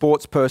and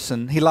sports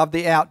person. He loved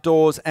the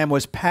outdoors and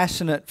was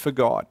passionate for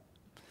God.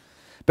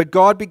 But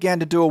God began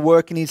to do a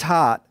work in his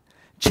heart,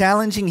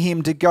 challenging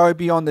him to go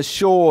beyond the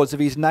shores of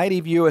his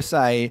native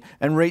USA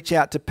and reach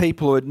out to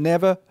people who had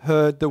never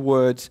heard the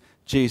words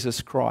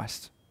Jesus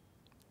Christ.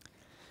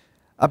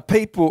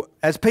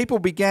 As people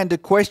began to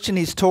question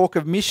his talk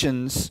of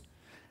missions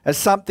as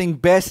something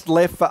best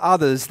left for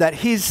others, that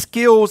his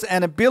skills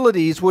and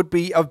abilities would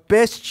be of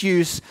best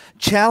use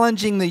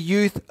challenging the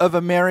youth of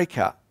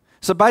America.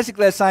 So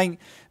basically they're saying,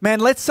 man,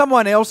 let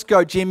someone else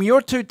go, Jim.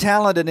 You're too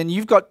talented and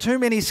you've got too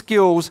many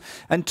skills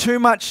and too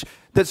much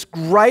that's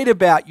great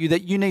about you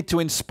that you need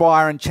to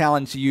inspire and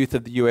challenge the youth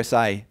of the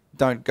USA.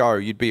 Don't go.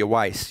 You'd be a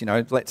waste. You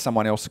know, let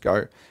someone else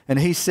go. And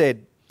he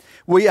said,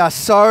 we are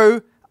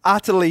so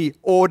utterly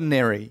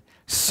ordinary,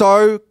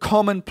 so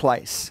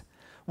commonplace,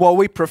 while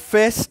we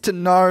profess to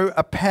know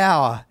a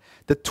power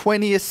the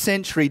 20th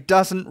century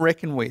doesn't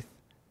reckon with.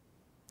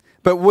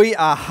 But we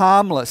are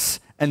harmless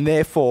and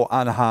therefore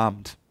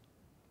unharmed.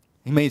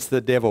 He means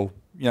the devil.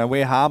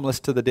 We're harmless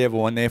to the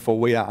devil and therefore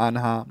we are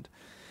unharmed.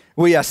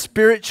 We are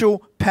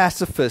spiritual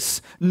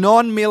pacifists,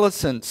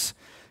 non-militants,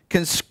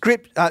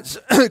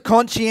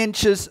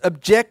 conscientious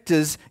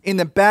objectors in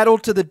the battle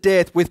to the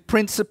death with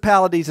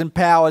principalities and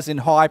powers in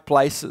high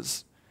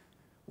places.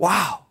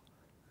 Wow.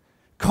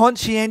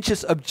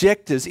 Conscientious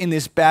objectors in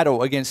this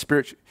battle against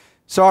spiritual.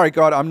 Sorry,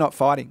 God, I'm not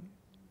fighting.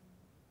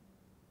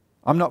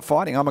 I'm not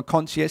fighting. I'm a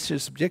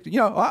conscientious objector.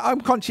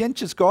 I'm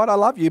conscientious, God. I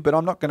love you, but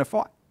I'm not going to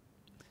fight.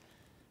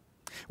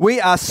 We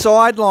are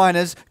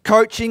sideliners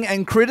coaching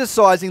and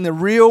criticizing the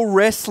real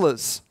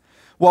wrestlers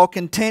while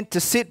content to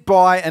sit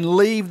by and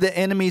leave the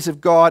enemies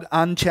of God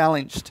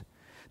unchallenged.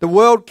 The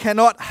world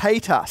cannot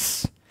hate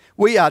us.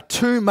 We are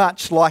too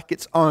much like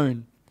its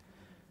own.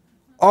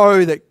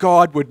 Oh, that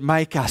God would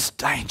make us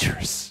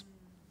dangerous.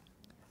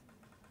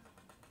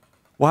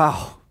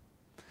 Wow.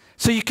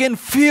 So you can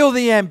feel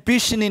the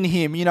ambition in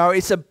him.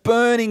 It's a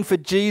burning for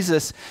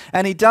Jesus.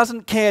 And he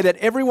doesn't care that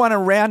everyone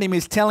around him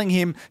is telling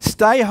him,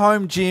 stay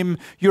home, Jim.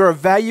 You're a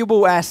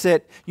valuable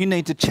asset. You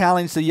need to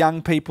challenge the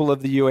young people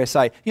of the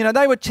USA.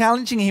 They were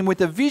challenging him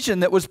with a vision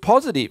that was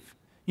positive.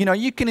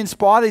 You can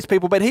inspire these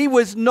people. But he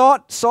was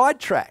not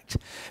sidetracked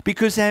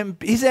because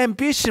his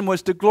ambition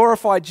was to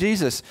glorify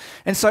Jesus.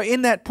 And so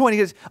in that point, he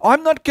goes,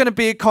 I'm not going to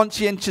be a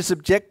conscientious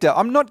objector.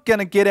 I'm not going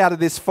to get out of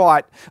this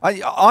fight.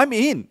 I'm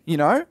in,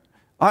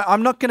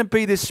 I'm not going to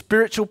be this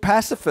spiritual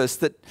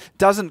pacifist that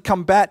doesn't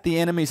combat the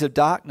enemies of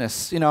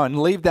darkness,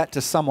 and leave that to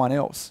someone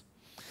else.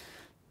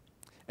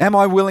 Am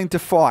I willing to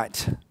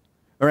fight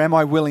or am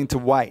I willing to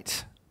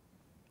wait?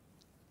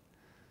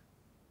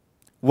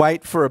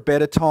 Wait for a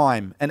better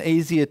time, an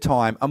easier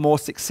time, a more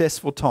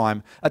successful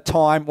time, a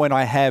time when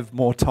I have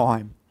more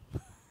time.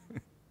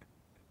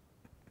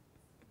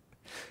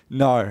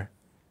 No,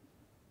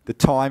 the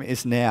time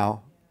is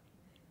now.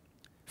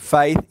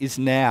 Faith is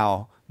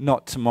now,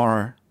 not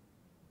tomorrow.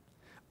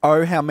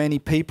 Oh, how many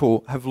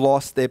people have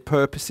lost their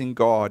purpose in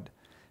God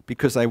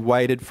because they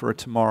waited for a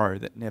tomorrow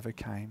that never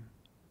came.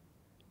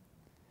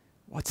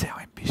 What's our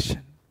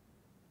ambition?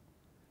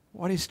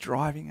 What is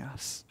driving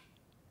us?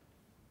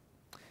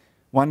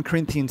 1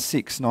 Corinthians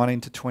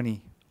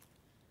 6:19-20.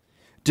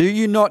 Do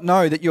you not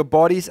know that your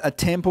bodies are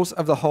temples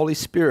of the Holy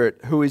Spirit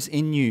who is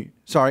in you,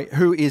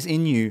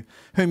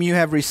 whom you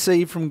have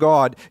received from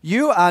God?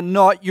 You are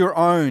not your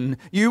own.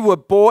 You were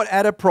bought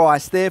at a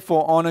price.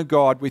 Therefore, honor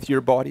God with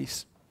your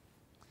bodies.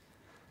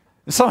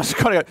 And someone's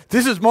got to go,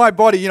 this is my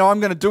body, I'm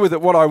going to do with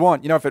it what I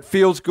want. If it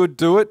feels good,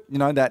 do it.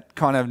 That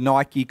kind of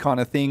Nike kind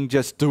of thing,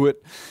 just do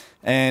it.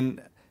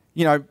 And,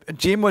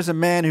 Jim was a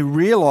man who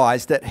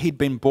realized that he'd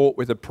been bought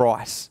with a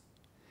price.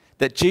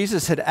 That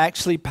Jesus had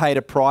actually paid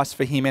a price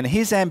for him. And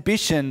his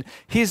ambition,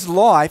 his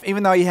life,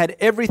 even though he had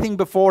everything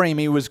before him,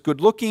 he was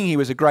good looking, he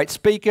was a great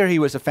speaker, he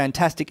was a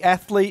fantastic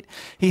athlete.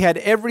 He had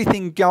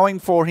everything going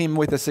for him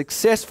with a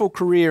successful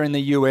career in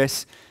the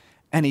US.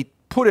 And he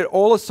put it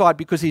all aside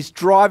because his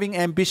driving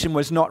ambition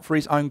was not for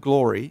his own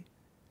glory,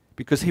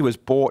 because he was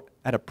bought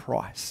at a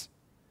price.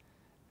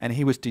 And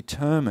he was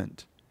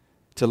determined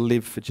to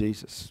live for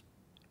Jesus.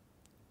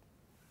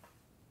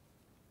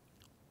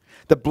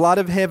 The blood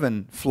of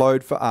heaven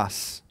flowed for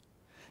us.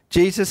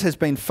 Jesus has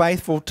been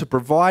faithful to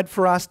provide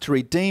for us, to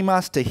redeem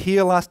us, to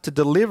heal us, to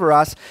deliver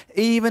us,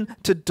 even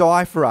to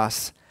die for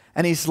us.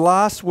 And his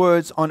last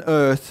words on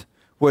earth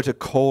were to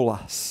call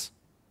us.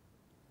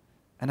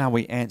 And are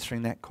we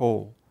answering that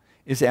call?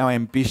 Is our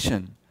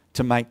ambition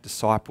to make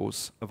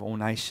disciples of all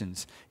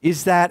nations?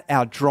 Is that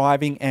our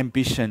driving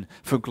ambition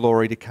for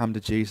glory to come to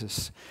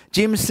Jesus?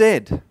 Jim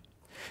said,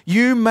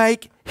 you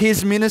make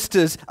his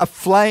ministers a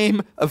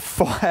flame of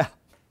fire.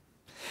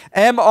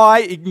 Am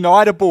I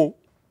ignitable?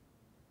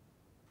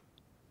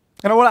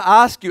 And I want to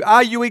ask you,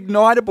 are you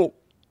ignitable?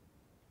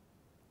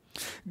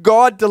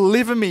 God,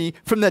 deliver me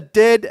from the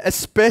dead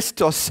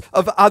asbestos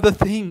of other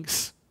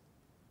things.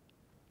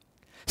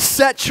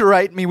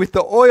 Saturate me with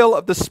the oil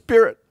of the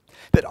Spirit,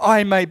 that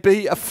I may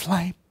be a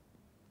flame.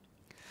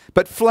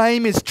 But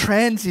flame is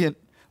transient,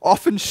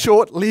 often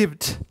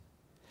short-lived.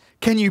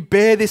 Can you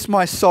bear this,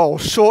 my soul,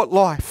 short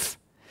life?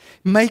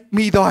 Make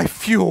me thy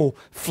fuel,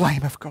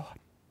 flame of God.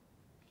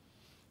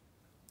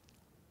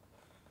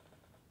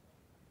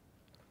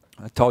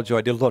 I told you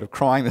I did a lot of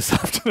crying this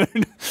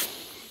afternoon.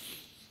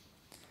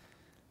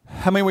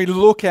 We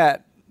look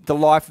at the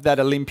life of that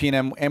Olympian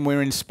and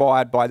we're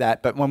inspired by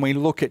that. But when we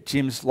look at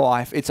Jim's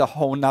life, it's a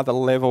whole nother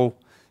level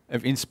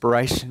of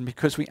inspiration,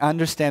 because we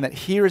understand that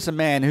here is a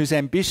man whose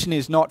ambition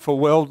is not for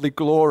worldly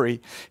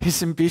glory.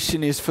 His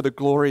ambition is for the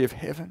glory of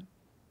heaven.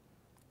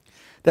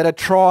 That a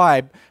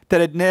tribe that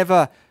had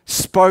never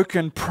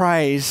spoken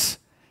praise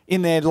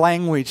in their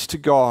language to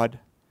God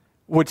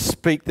would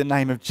speak the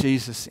name of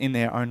Jesus in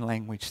their own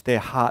language, their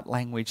heart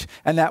language.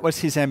 And that was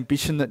his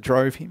ambition that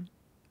drove him.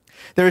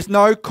 There is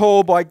no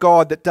call by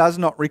God that does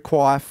not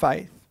require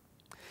faith.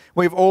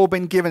 We've all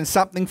been given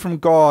something from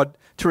God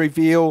to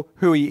reveal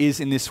who he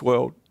is in this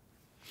world.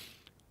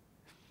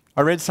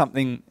 I read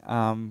something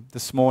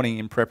this morning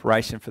in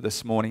preparation for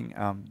this morning.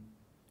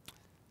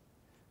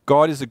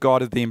 God is a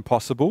God of the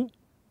impossible.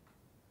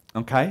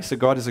 Okay, so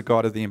God is a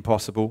God of the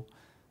impossible.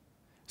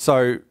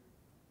 So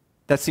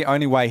that's the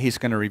only way He's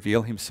going to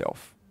reveal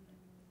Himself.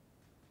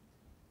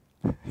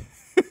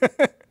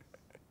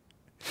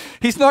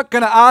 He's not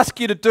going to ask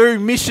you to do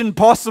Mission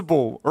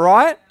Possible,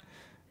 right?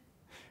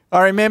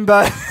 I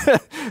remember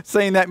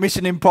seeing that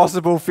Mission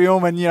Impossible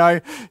film, and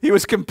he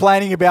was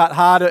complaining about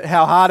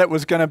how hard it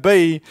was going to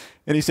be,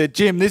 and he said,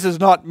 "Jim, this is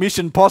not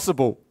Mission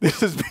Possible.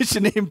 This is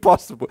Mission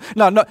Impossible.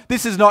 No,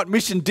 this is not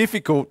Mission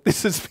Difficult.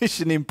 This is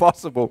Mission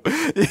Impossible."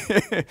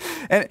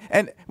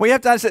 and we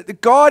have to understand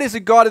that God is a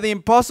God of the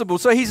impossible,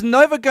 so He's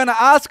never going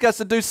to ask us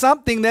to do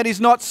something that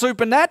is not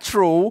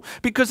supernatural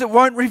because it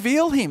won't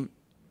reveal Him.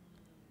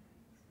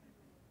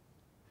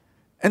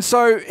 And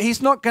so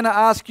He's not going to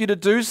ask you to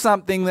do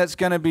something that's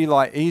going to be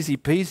like easy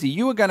peasy.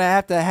 You are going to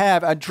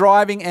have a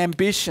driving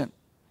ambition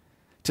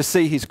to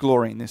see His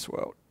glory in this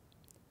world,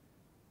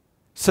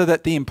 so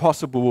that the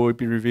impossible will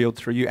be revealed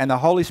through you. And the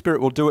Holy Spirit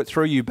will do it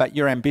through you, but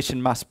your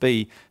ambition must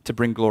be to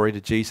bring glory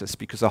to Jesus,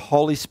 because the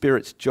Holy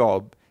Spirit's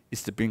job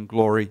is to bring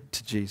glory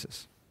to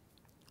Jesus.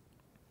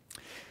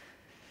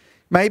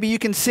 Maybe you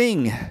can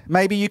sing,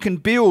 maybe you can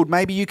build,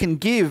 maybe you can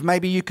give,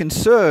 maybe you can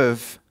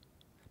serve,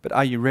 but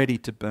are you ready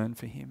to burn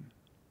for Him?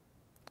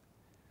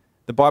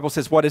 The Bible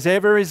says,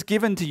 whatever is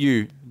given to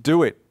you,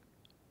 do it.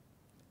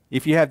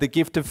 If you have the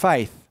gift of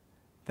faith,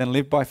 then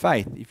live by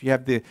faith. If you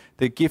have the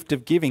gift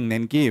of giving,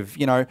 then give.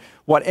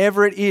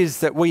 Whatever it is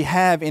that we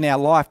have in our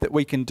life that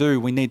we can do,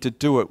 we need to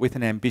do it with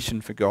an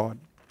ambition for God.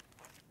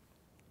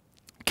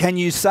 Can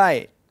you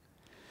say,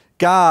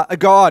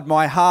 God,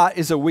 my heart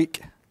is a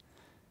wick.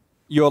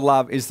 Your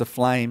love is the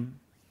flame.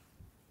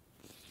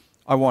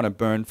 I want to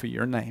burn for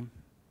your name.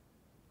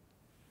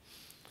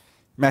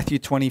 Matthew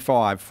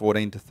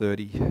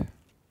 25:14-30.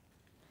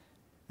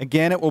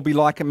 Again, it will be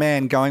like a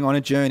man going on a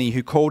journey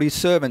who called his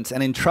servants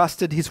and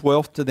entrusted his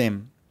wealth to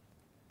them.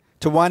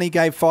 To one he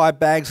gave 5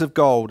 bags of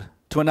gold,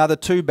 to another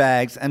 2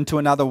 bags, and to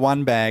another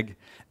 1 bag,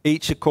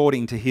 each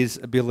according to his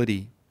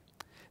ability.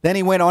 Then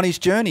he went on his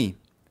journey.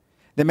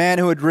 The man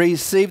who had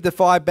received the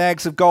 5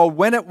 bags of gold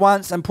went at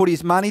once and put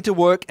his money to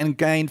work and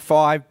gained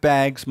 5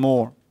 bags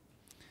more.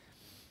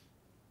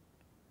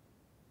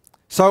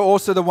 So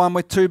also the one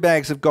with 2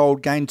 bags of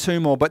gold gained 2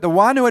 more. But the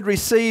one who had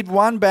received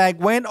 1 bag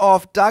went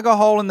off, dug a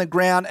hole in the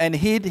ground, and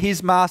hid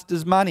his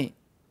master's money.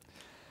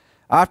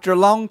 After a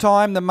long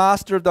time, the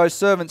master of those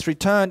servants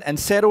returned and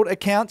settled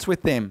accounts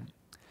with them.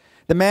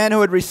 The man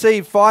who had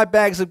received 5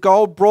 bags of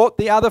gold brought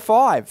the other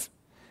 5.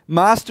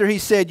 Master, he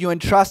said, you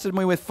entrusted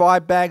me with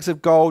 5 bags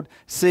of gold.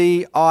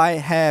 See, I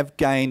have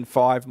gained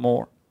 5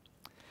 more.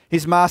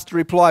 His master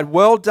replied,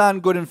 well done,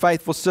 good and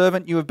faithful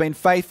servant. You have been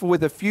faithful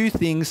with a few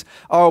things.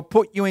 I will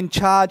put you in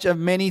charge of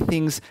many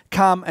things.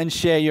 Come and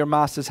share your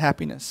master's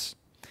happiness.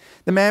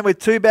 The man with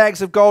 2 bags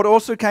of gold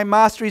also came.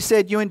 Master, he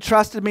said, you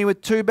entrusted me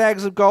with 2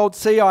 bags of gold.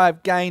 See, I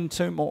have gained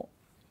 2 more.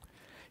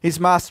 His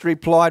master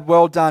replied,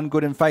 well done,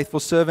 good and faithful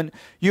servant.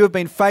 You have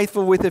been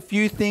faithful with a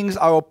few things.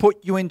 I will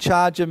put you in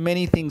charge of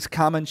many things.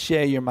 Come and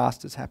share your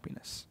master's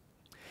happiness.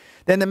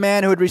 Then the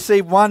man who had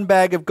received 1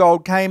 bag of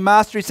gold came.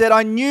 Master, he said,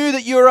 I knew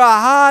that you are a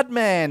hard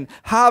man,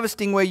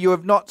 harvesting where you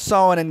have not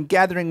sown and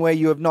gathering where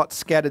you have not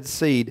scattered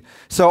seed.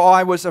 So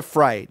I was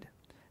afraid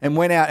and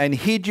went out and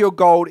hid your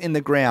gold in the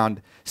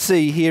ground.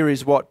 See, here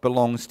is what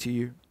belongs to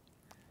you.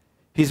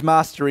 His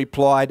master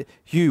replied,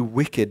 you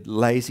wicked,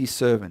 lazy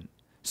servant.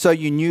 So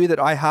you knew that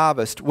I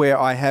harvest where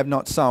I have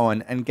not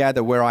sown and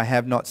gather where I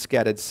have not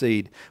scattered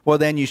seed. Well,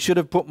 then you should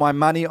have put my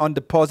money on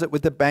deposit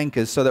with the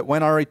bankers so that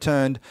when I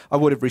returned, I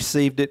would have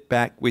received it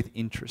back with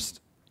interest.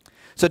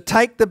 So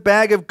take the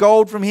bag of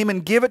gold from him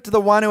and give it to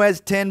the one who has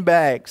 10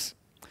 bags.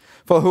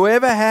 For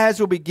whoever has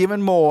will be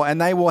given more,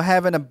 and they will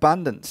have an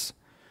abundance.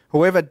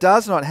 Whoever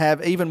does not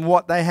have, even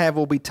what they have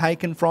will be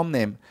taken from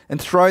them. And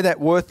throw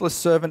that worthless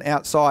servant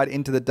outside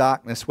into the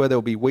darkness where there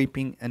will be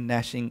weeping and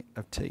gnashing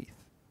of teeth.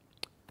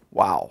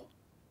 Wow.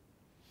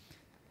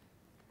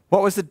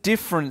 What was the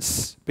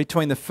difference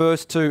between the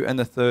first 2 and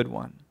the third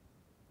one?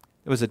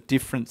 There was a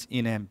difference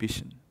in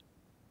ambition.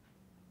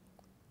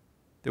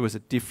 There was a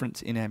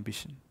difference in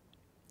ambition.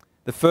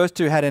 The first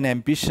 2 had an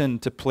ambition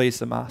to please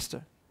the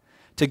master,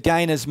 to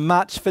gain as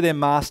much for their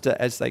master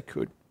as they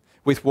could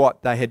with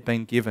what they had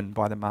been given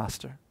by the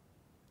master.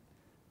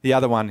 The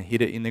other one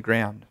hid it in the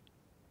ground.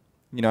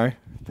 The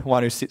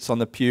one who sits on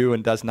the pew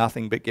and does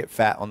nothing but get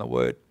fat on the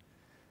word.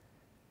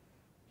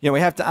 We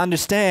have to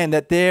understand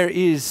that there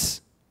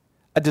is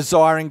a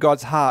desire in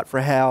God's heart for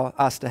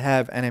us to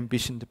have an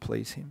ambition to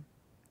please Him.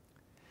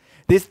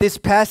 This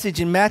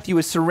passage in Matthew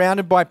is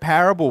surrounded by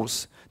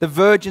parables. The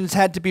virgins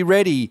had to be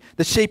ready.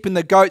 The sheep and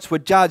the goats were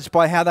judged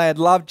by how they had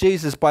loved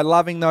Jesus, by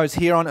loving those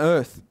here on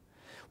earth.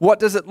 What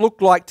does it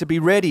look like to be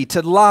ready,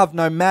 to love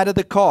no matter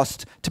the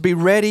cost, to be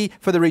ready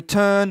for the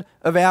return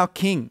of our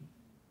King?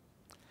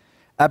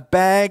 A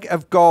bag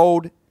of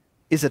gold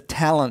is a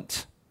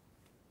talent.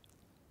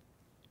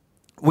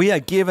 We are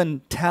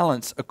given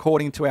talents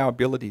according to our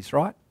abilities,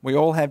 right? We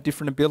all have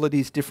different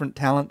abilities, different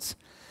talents.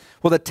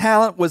 Well, the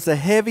talent was the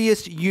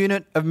heaviest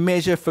unit of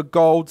measure for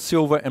gold,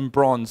 silver, and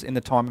bronze in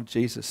the time of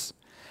Jesus.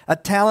 A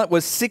talent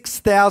was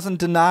 6,000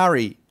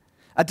 denarii.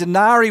 A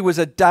denarii was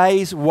a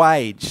day's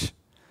wage.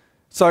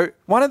 So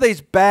one of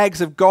these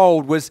bags of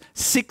gold was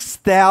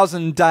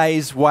 6,000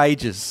 days'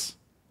 wages.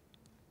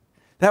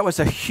 That was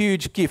a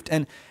huge gift.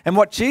 And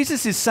what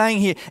Jesus is saying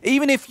here,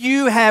 even if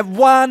you have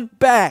one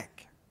bag,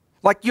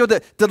 like you're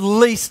the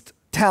least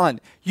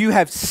talent, you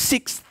have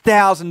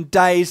 6,000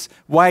 days'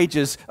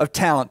 wages of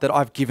talent that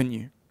I've given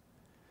you.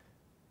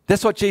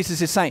 That's what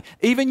Jesus is saying.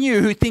 Even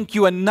you who think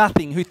you are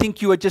nothing, who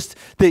think you are just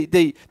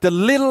the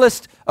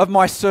littlest of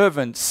my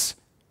servants,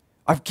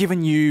 I've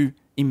given you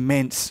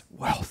immense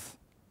wealth.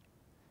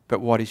 But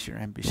what is your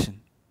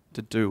ambition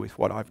to do with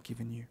what I've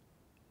given you?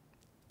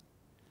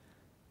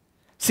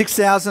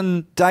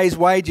 6,000 days'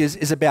 wages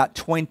is about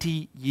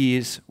 20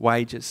 years'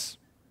 wages,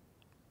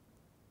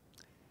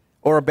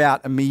 or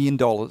about $1 million,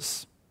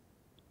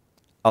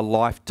 a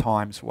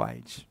lifetime's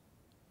wage.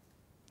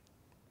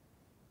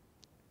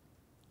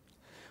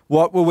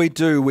 What will we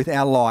do with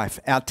our life,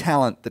 our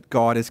talent that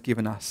God has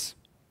given us?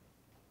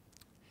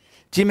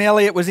 Jim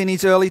Elliot was in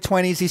his early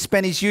 20s. He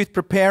spent his youth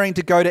preparing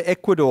to go to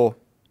Ecuador.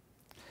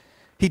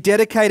 He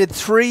dedicated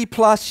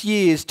 3+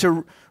 years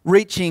to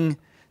reaching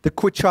the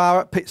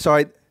Quechua,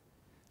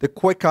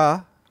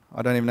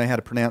 I don't even know how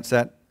to pronounce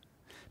that,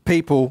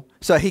 people,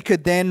 so he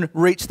could then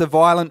reach the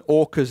violent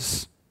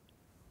orcas.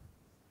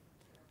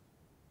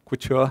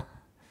 Quechua.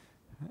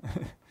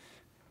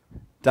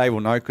 Dave will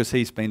know because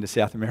he's been to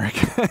South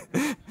America.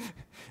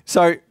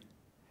 So,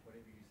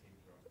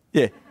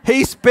 yeah,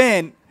 he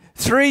spent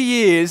 3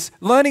 years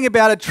learning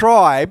about a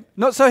tribe,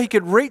 not so he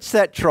could reach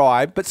that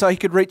tribe, but so he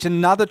could reach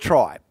another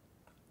tribe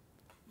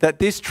that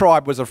this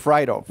tribe was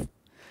afraid of.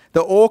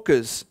 The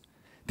orcas.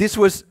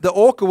 The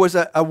orca was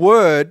a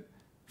word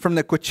from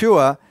the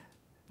Quechua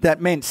that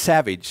meant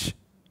savage.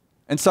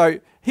 And so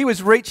he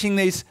was reaching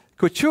these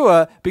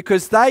Quechua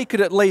because they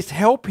could at least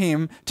help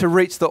him to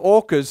reach the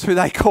orcas, who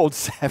they called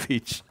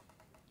savage.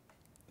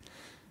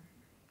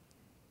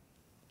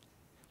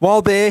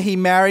 While there, he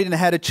married and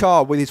had a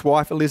child with his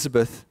wife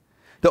Elizabeth.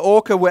 The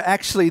orca were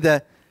actually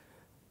the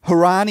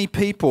Hurani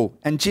people,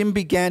 and Jim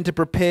began to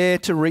prepare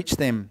to reach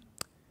them.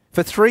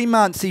 For 3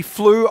 months, he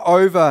flew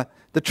over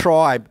the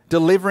tribe,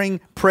 delivering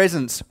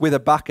presents with a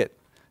bucket.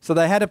 So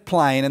they had a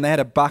plane and they had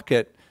a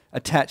bucket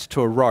attached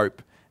to a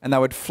rope, and they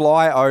would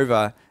fly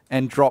over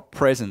and drop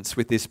presents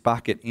with this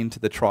bucket into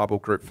the tribal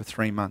group for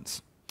 3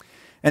 months.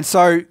 And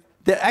so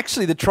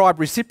the tribe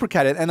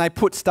reciprocated, and they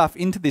put stuff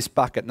into this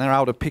bucket and they were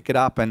able to pick it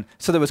up. And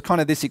so there was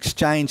kind of this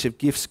exchange of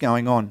gifts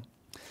going on.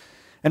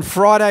 And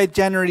Friday,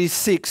 January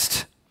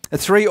 6th, the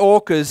 3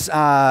 orcas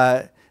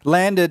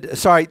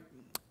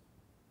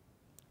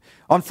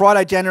on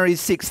Friday, January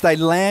 6th, they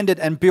landed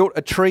and built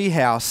a tree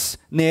house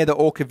near the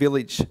orca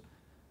village.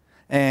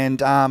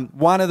 And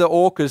one of the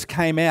orcas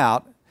came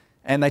out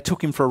and they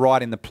took him for a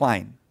ride in the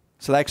plane.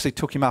 So they actually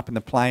took him up in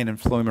the plane and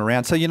flew him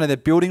around. So, they're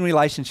building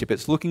relationship.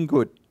 It's looking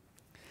good.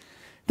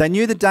 They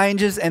knew the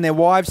dangers, and their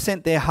wives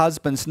sent their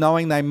husbands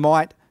knowing they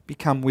might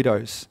become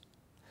widows.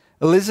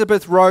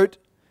 Elizabeth wrote,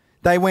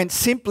 they went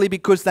simply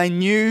because they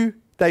knew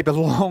they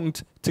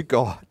belonged to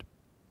God,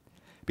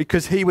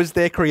 because he was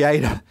their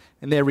creator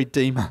and their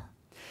redeemer.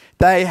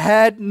 They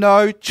had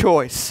no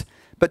choice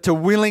but to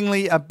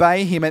willingly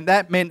obey him, and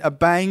that meant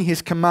obeying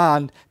his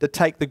command to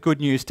take the good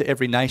news to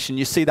every nation.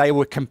 You see, they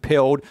were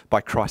compelled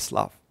by Christ's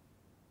love.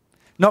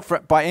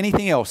 Not by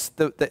anything else.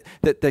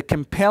 The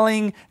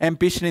compelling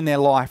ambition in their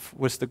life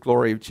was the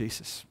glory of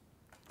Jesus.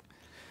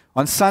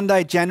 On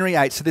Sunday, January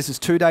 8th, so this is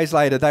 2 days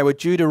later, they were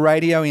due to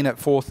radio in at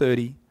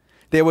 4:30.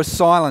 There was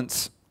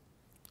silence.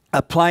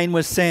 A plane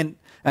was sent,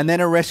 and then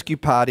a rescue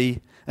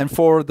party, and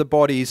 4 of the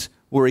bodies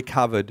were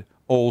recovered,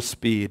 all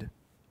speared.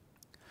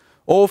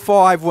 All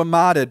 5 were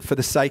martyred for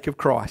the sake of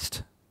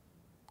Christ.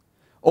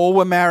 All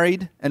were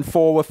married, and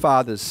 4 were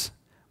fathers.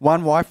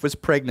 1 wife was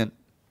pregnant.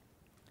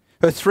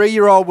 Her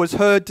 3-year-old was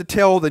heard to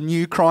tell the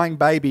new crying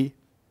baby,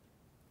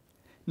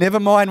 "Never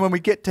mind, when we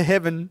get to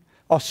heaven,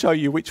 I'll show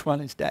you which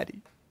one is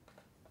daddy."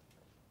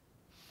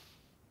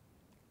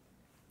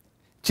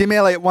 Jim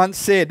Elliot once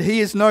said, "He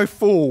is no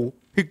fool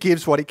who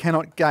gives what he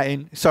cannot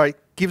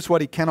gives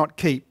what he cannot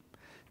keep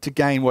to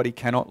gain what he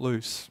cannot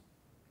lose."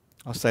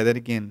 I'll say that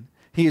again.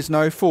 He is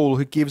no fool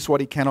who gives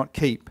what he cannot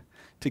keep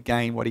to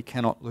gain what he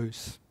cannot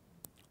lose.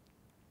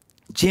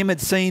 Jim had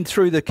seen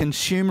through the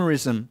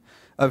consumerism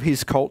of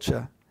his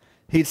culture.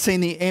 He had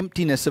seen the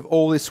emptiness of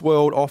all this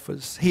world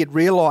offers. He had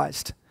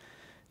realized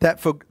that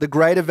for the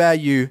greater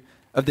value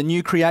of the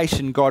new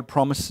creation God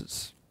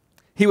promises,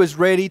 he was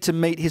ready to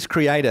meet his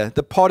Creator.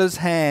 The potter's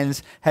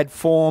hands had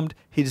formed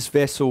his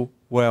vessel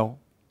well,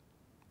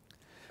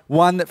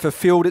 one that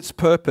fulfilled its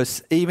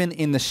purpose even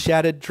in the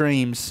shattered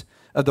dreams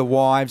of the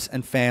wives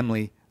and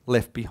family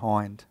left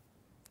behind.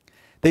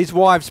 These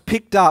wives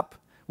picked up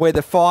where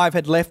the 5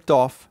 had left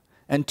off,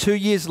 and 2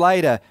 years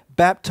later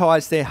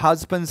baptized their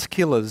husbands'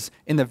 killers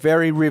in the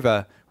very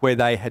river where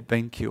they had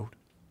been killed.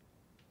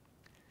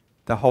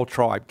 the whole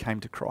tribe came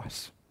to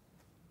Christ.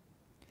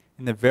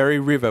 In the very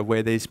river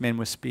where these men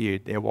were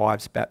speared, their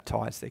wives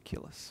baptized their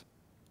killers.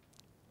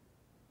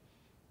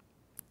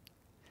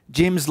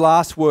 Jim's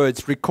last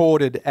words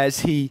recorded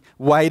as he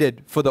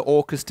waited for the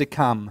AUKUS to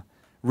come,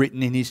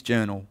 written in his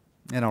journal,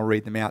 and I'll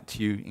read them out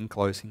to you in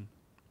closing.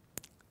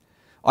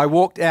 I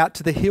walked out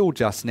to the hill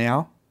just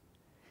now.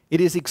 It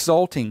is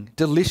exalting,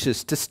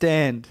 delicious to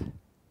stand,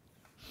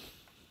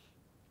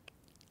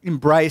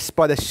 embraced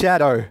by the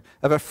shadow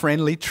of a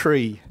friendly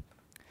tree,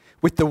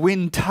 with the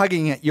wind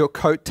tugging at your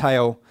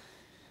coattail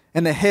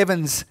and the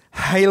heavens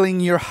hailing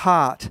your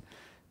heart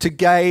to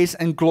gaze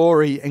and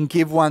glory and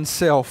give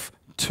oneself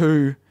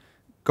to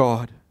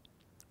God.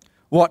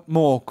 What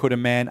more could a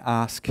man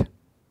ask?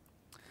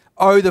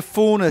 Oh, the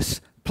fullness,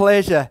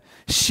 pleasure,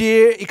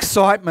 sheer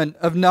excitement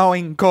of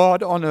knowing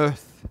God on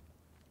earth.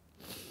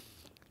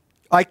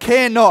 I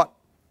care not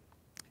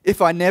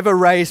if I never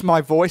raise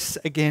my voice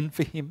again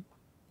for him.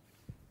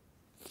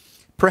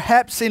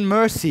 Perhaps in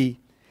mercy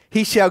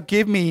he shall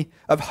give me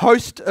a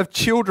host of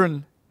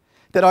children,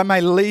 that I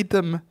may lead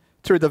them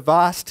through the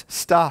vast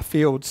star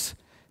fields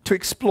to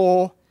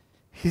explore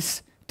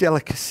his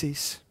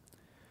delicacies,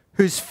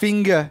 whose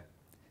finger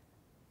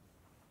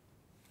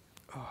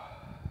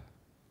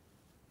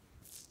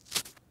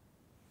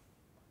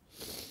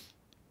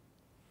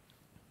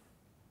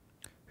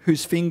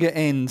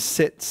ends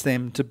sets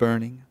them to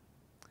burning.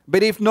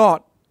 But if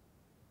not,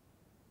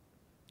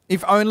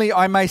 if only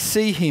I may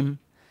see him,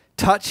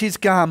 touch his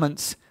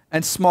garments,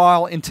 and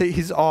smile into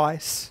his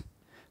eyes,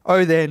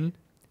 oh then,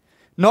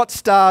 not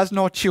stars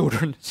nor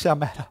children shall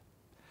matter,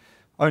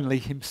 only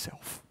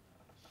himself.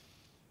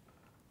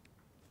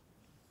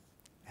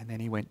 And then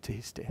he went to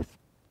his death.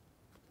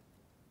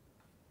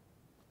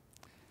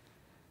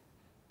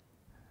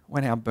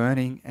 When our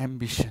burning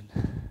ambition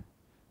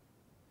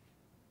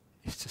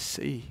is to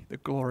see the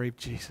glory of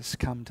Jesus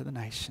come to the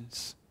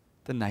nations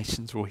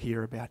will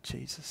hear about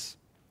Jesus.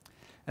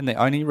 And the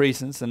only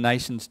reasons the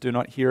nations do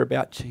not hear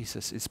about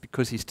Jesus is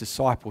because his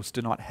disciples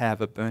do not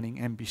have a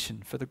burning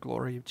ambition for the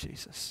glory of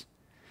Jesus.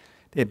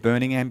 Their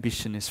burning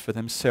ambition is for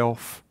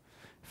themselves,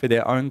 for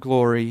their own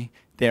glory,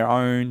 their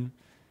own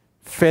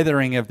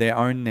feathering of their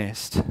own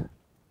nest.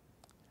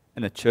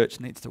 And the church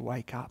needs to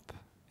wake up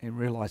and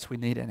realize we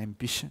need an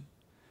ambition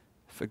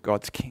for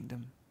God's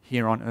kingdom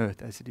here on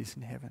earth as it is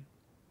in heaven.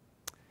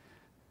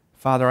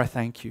 Father, I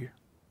thank you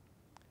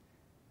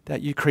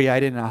that you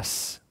created in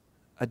us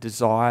a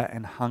desire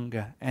and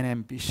hunger and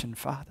ambition,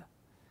 Father,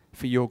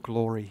 for your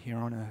glory here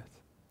on earth.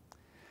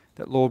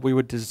 That, Lord, we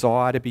would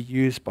desire to be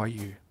used by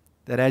you.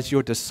 That as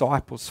your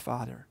disciples,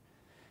 Father,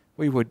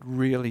 we would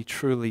really,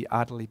 truly,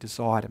 utterly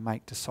desire to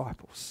make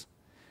disciples.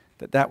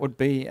 That would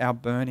be our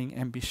burning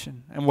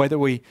ambition. And whether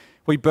we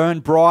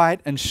burn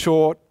bright and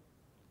short,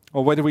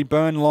 or whether we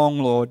burn long,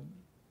 Lord,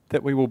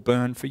 that we will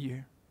burn for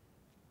you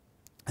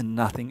and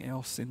nothing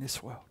else in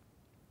this world.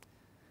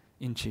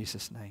 In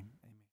Jesus' name.